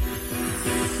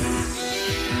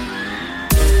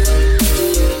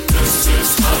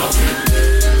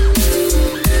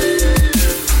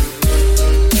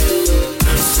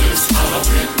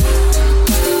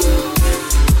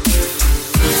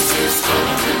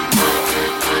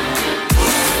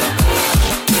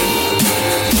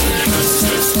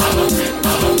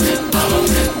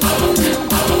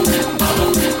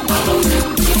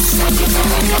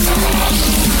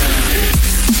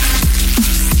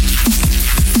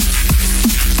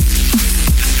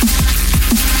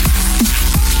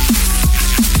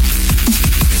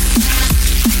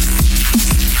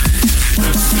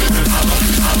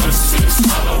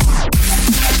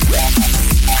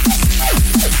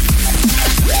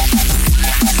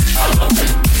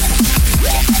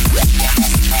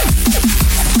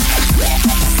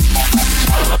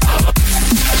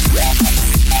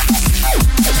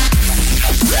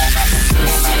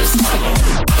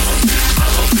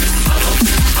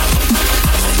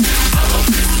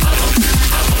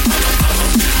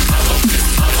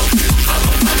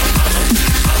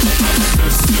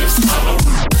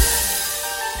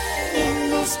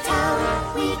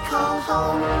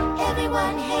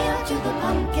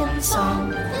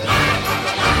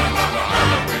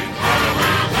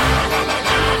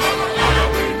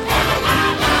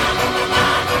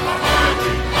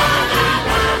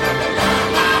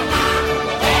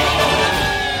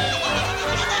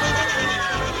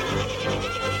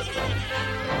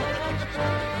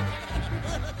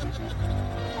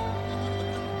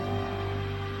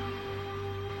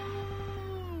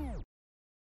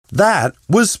 That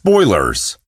was Spoilers.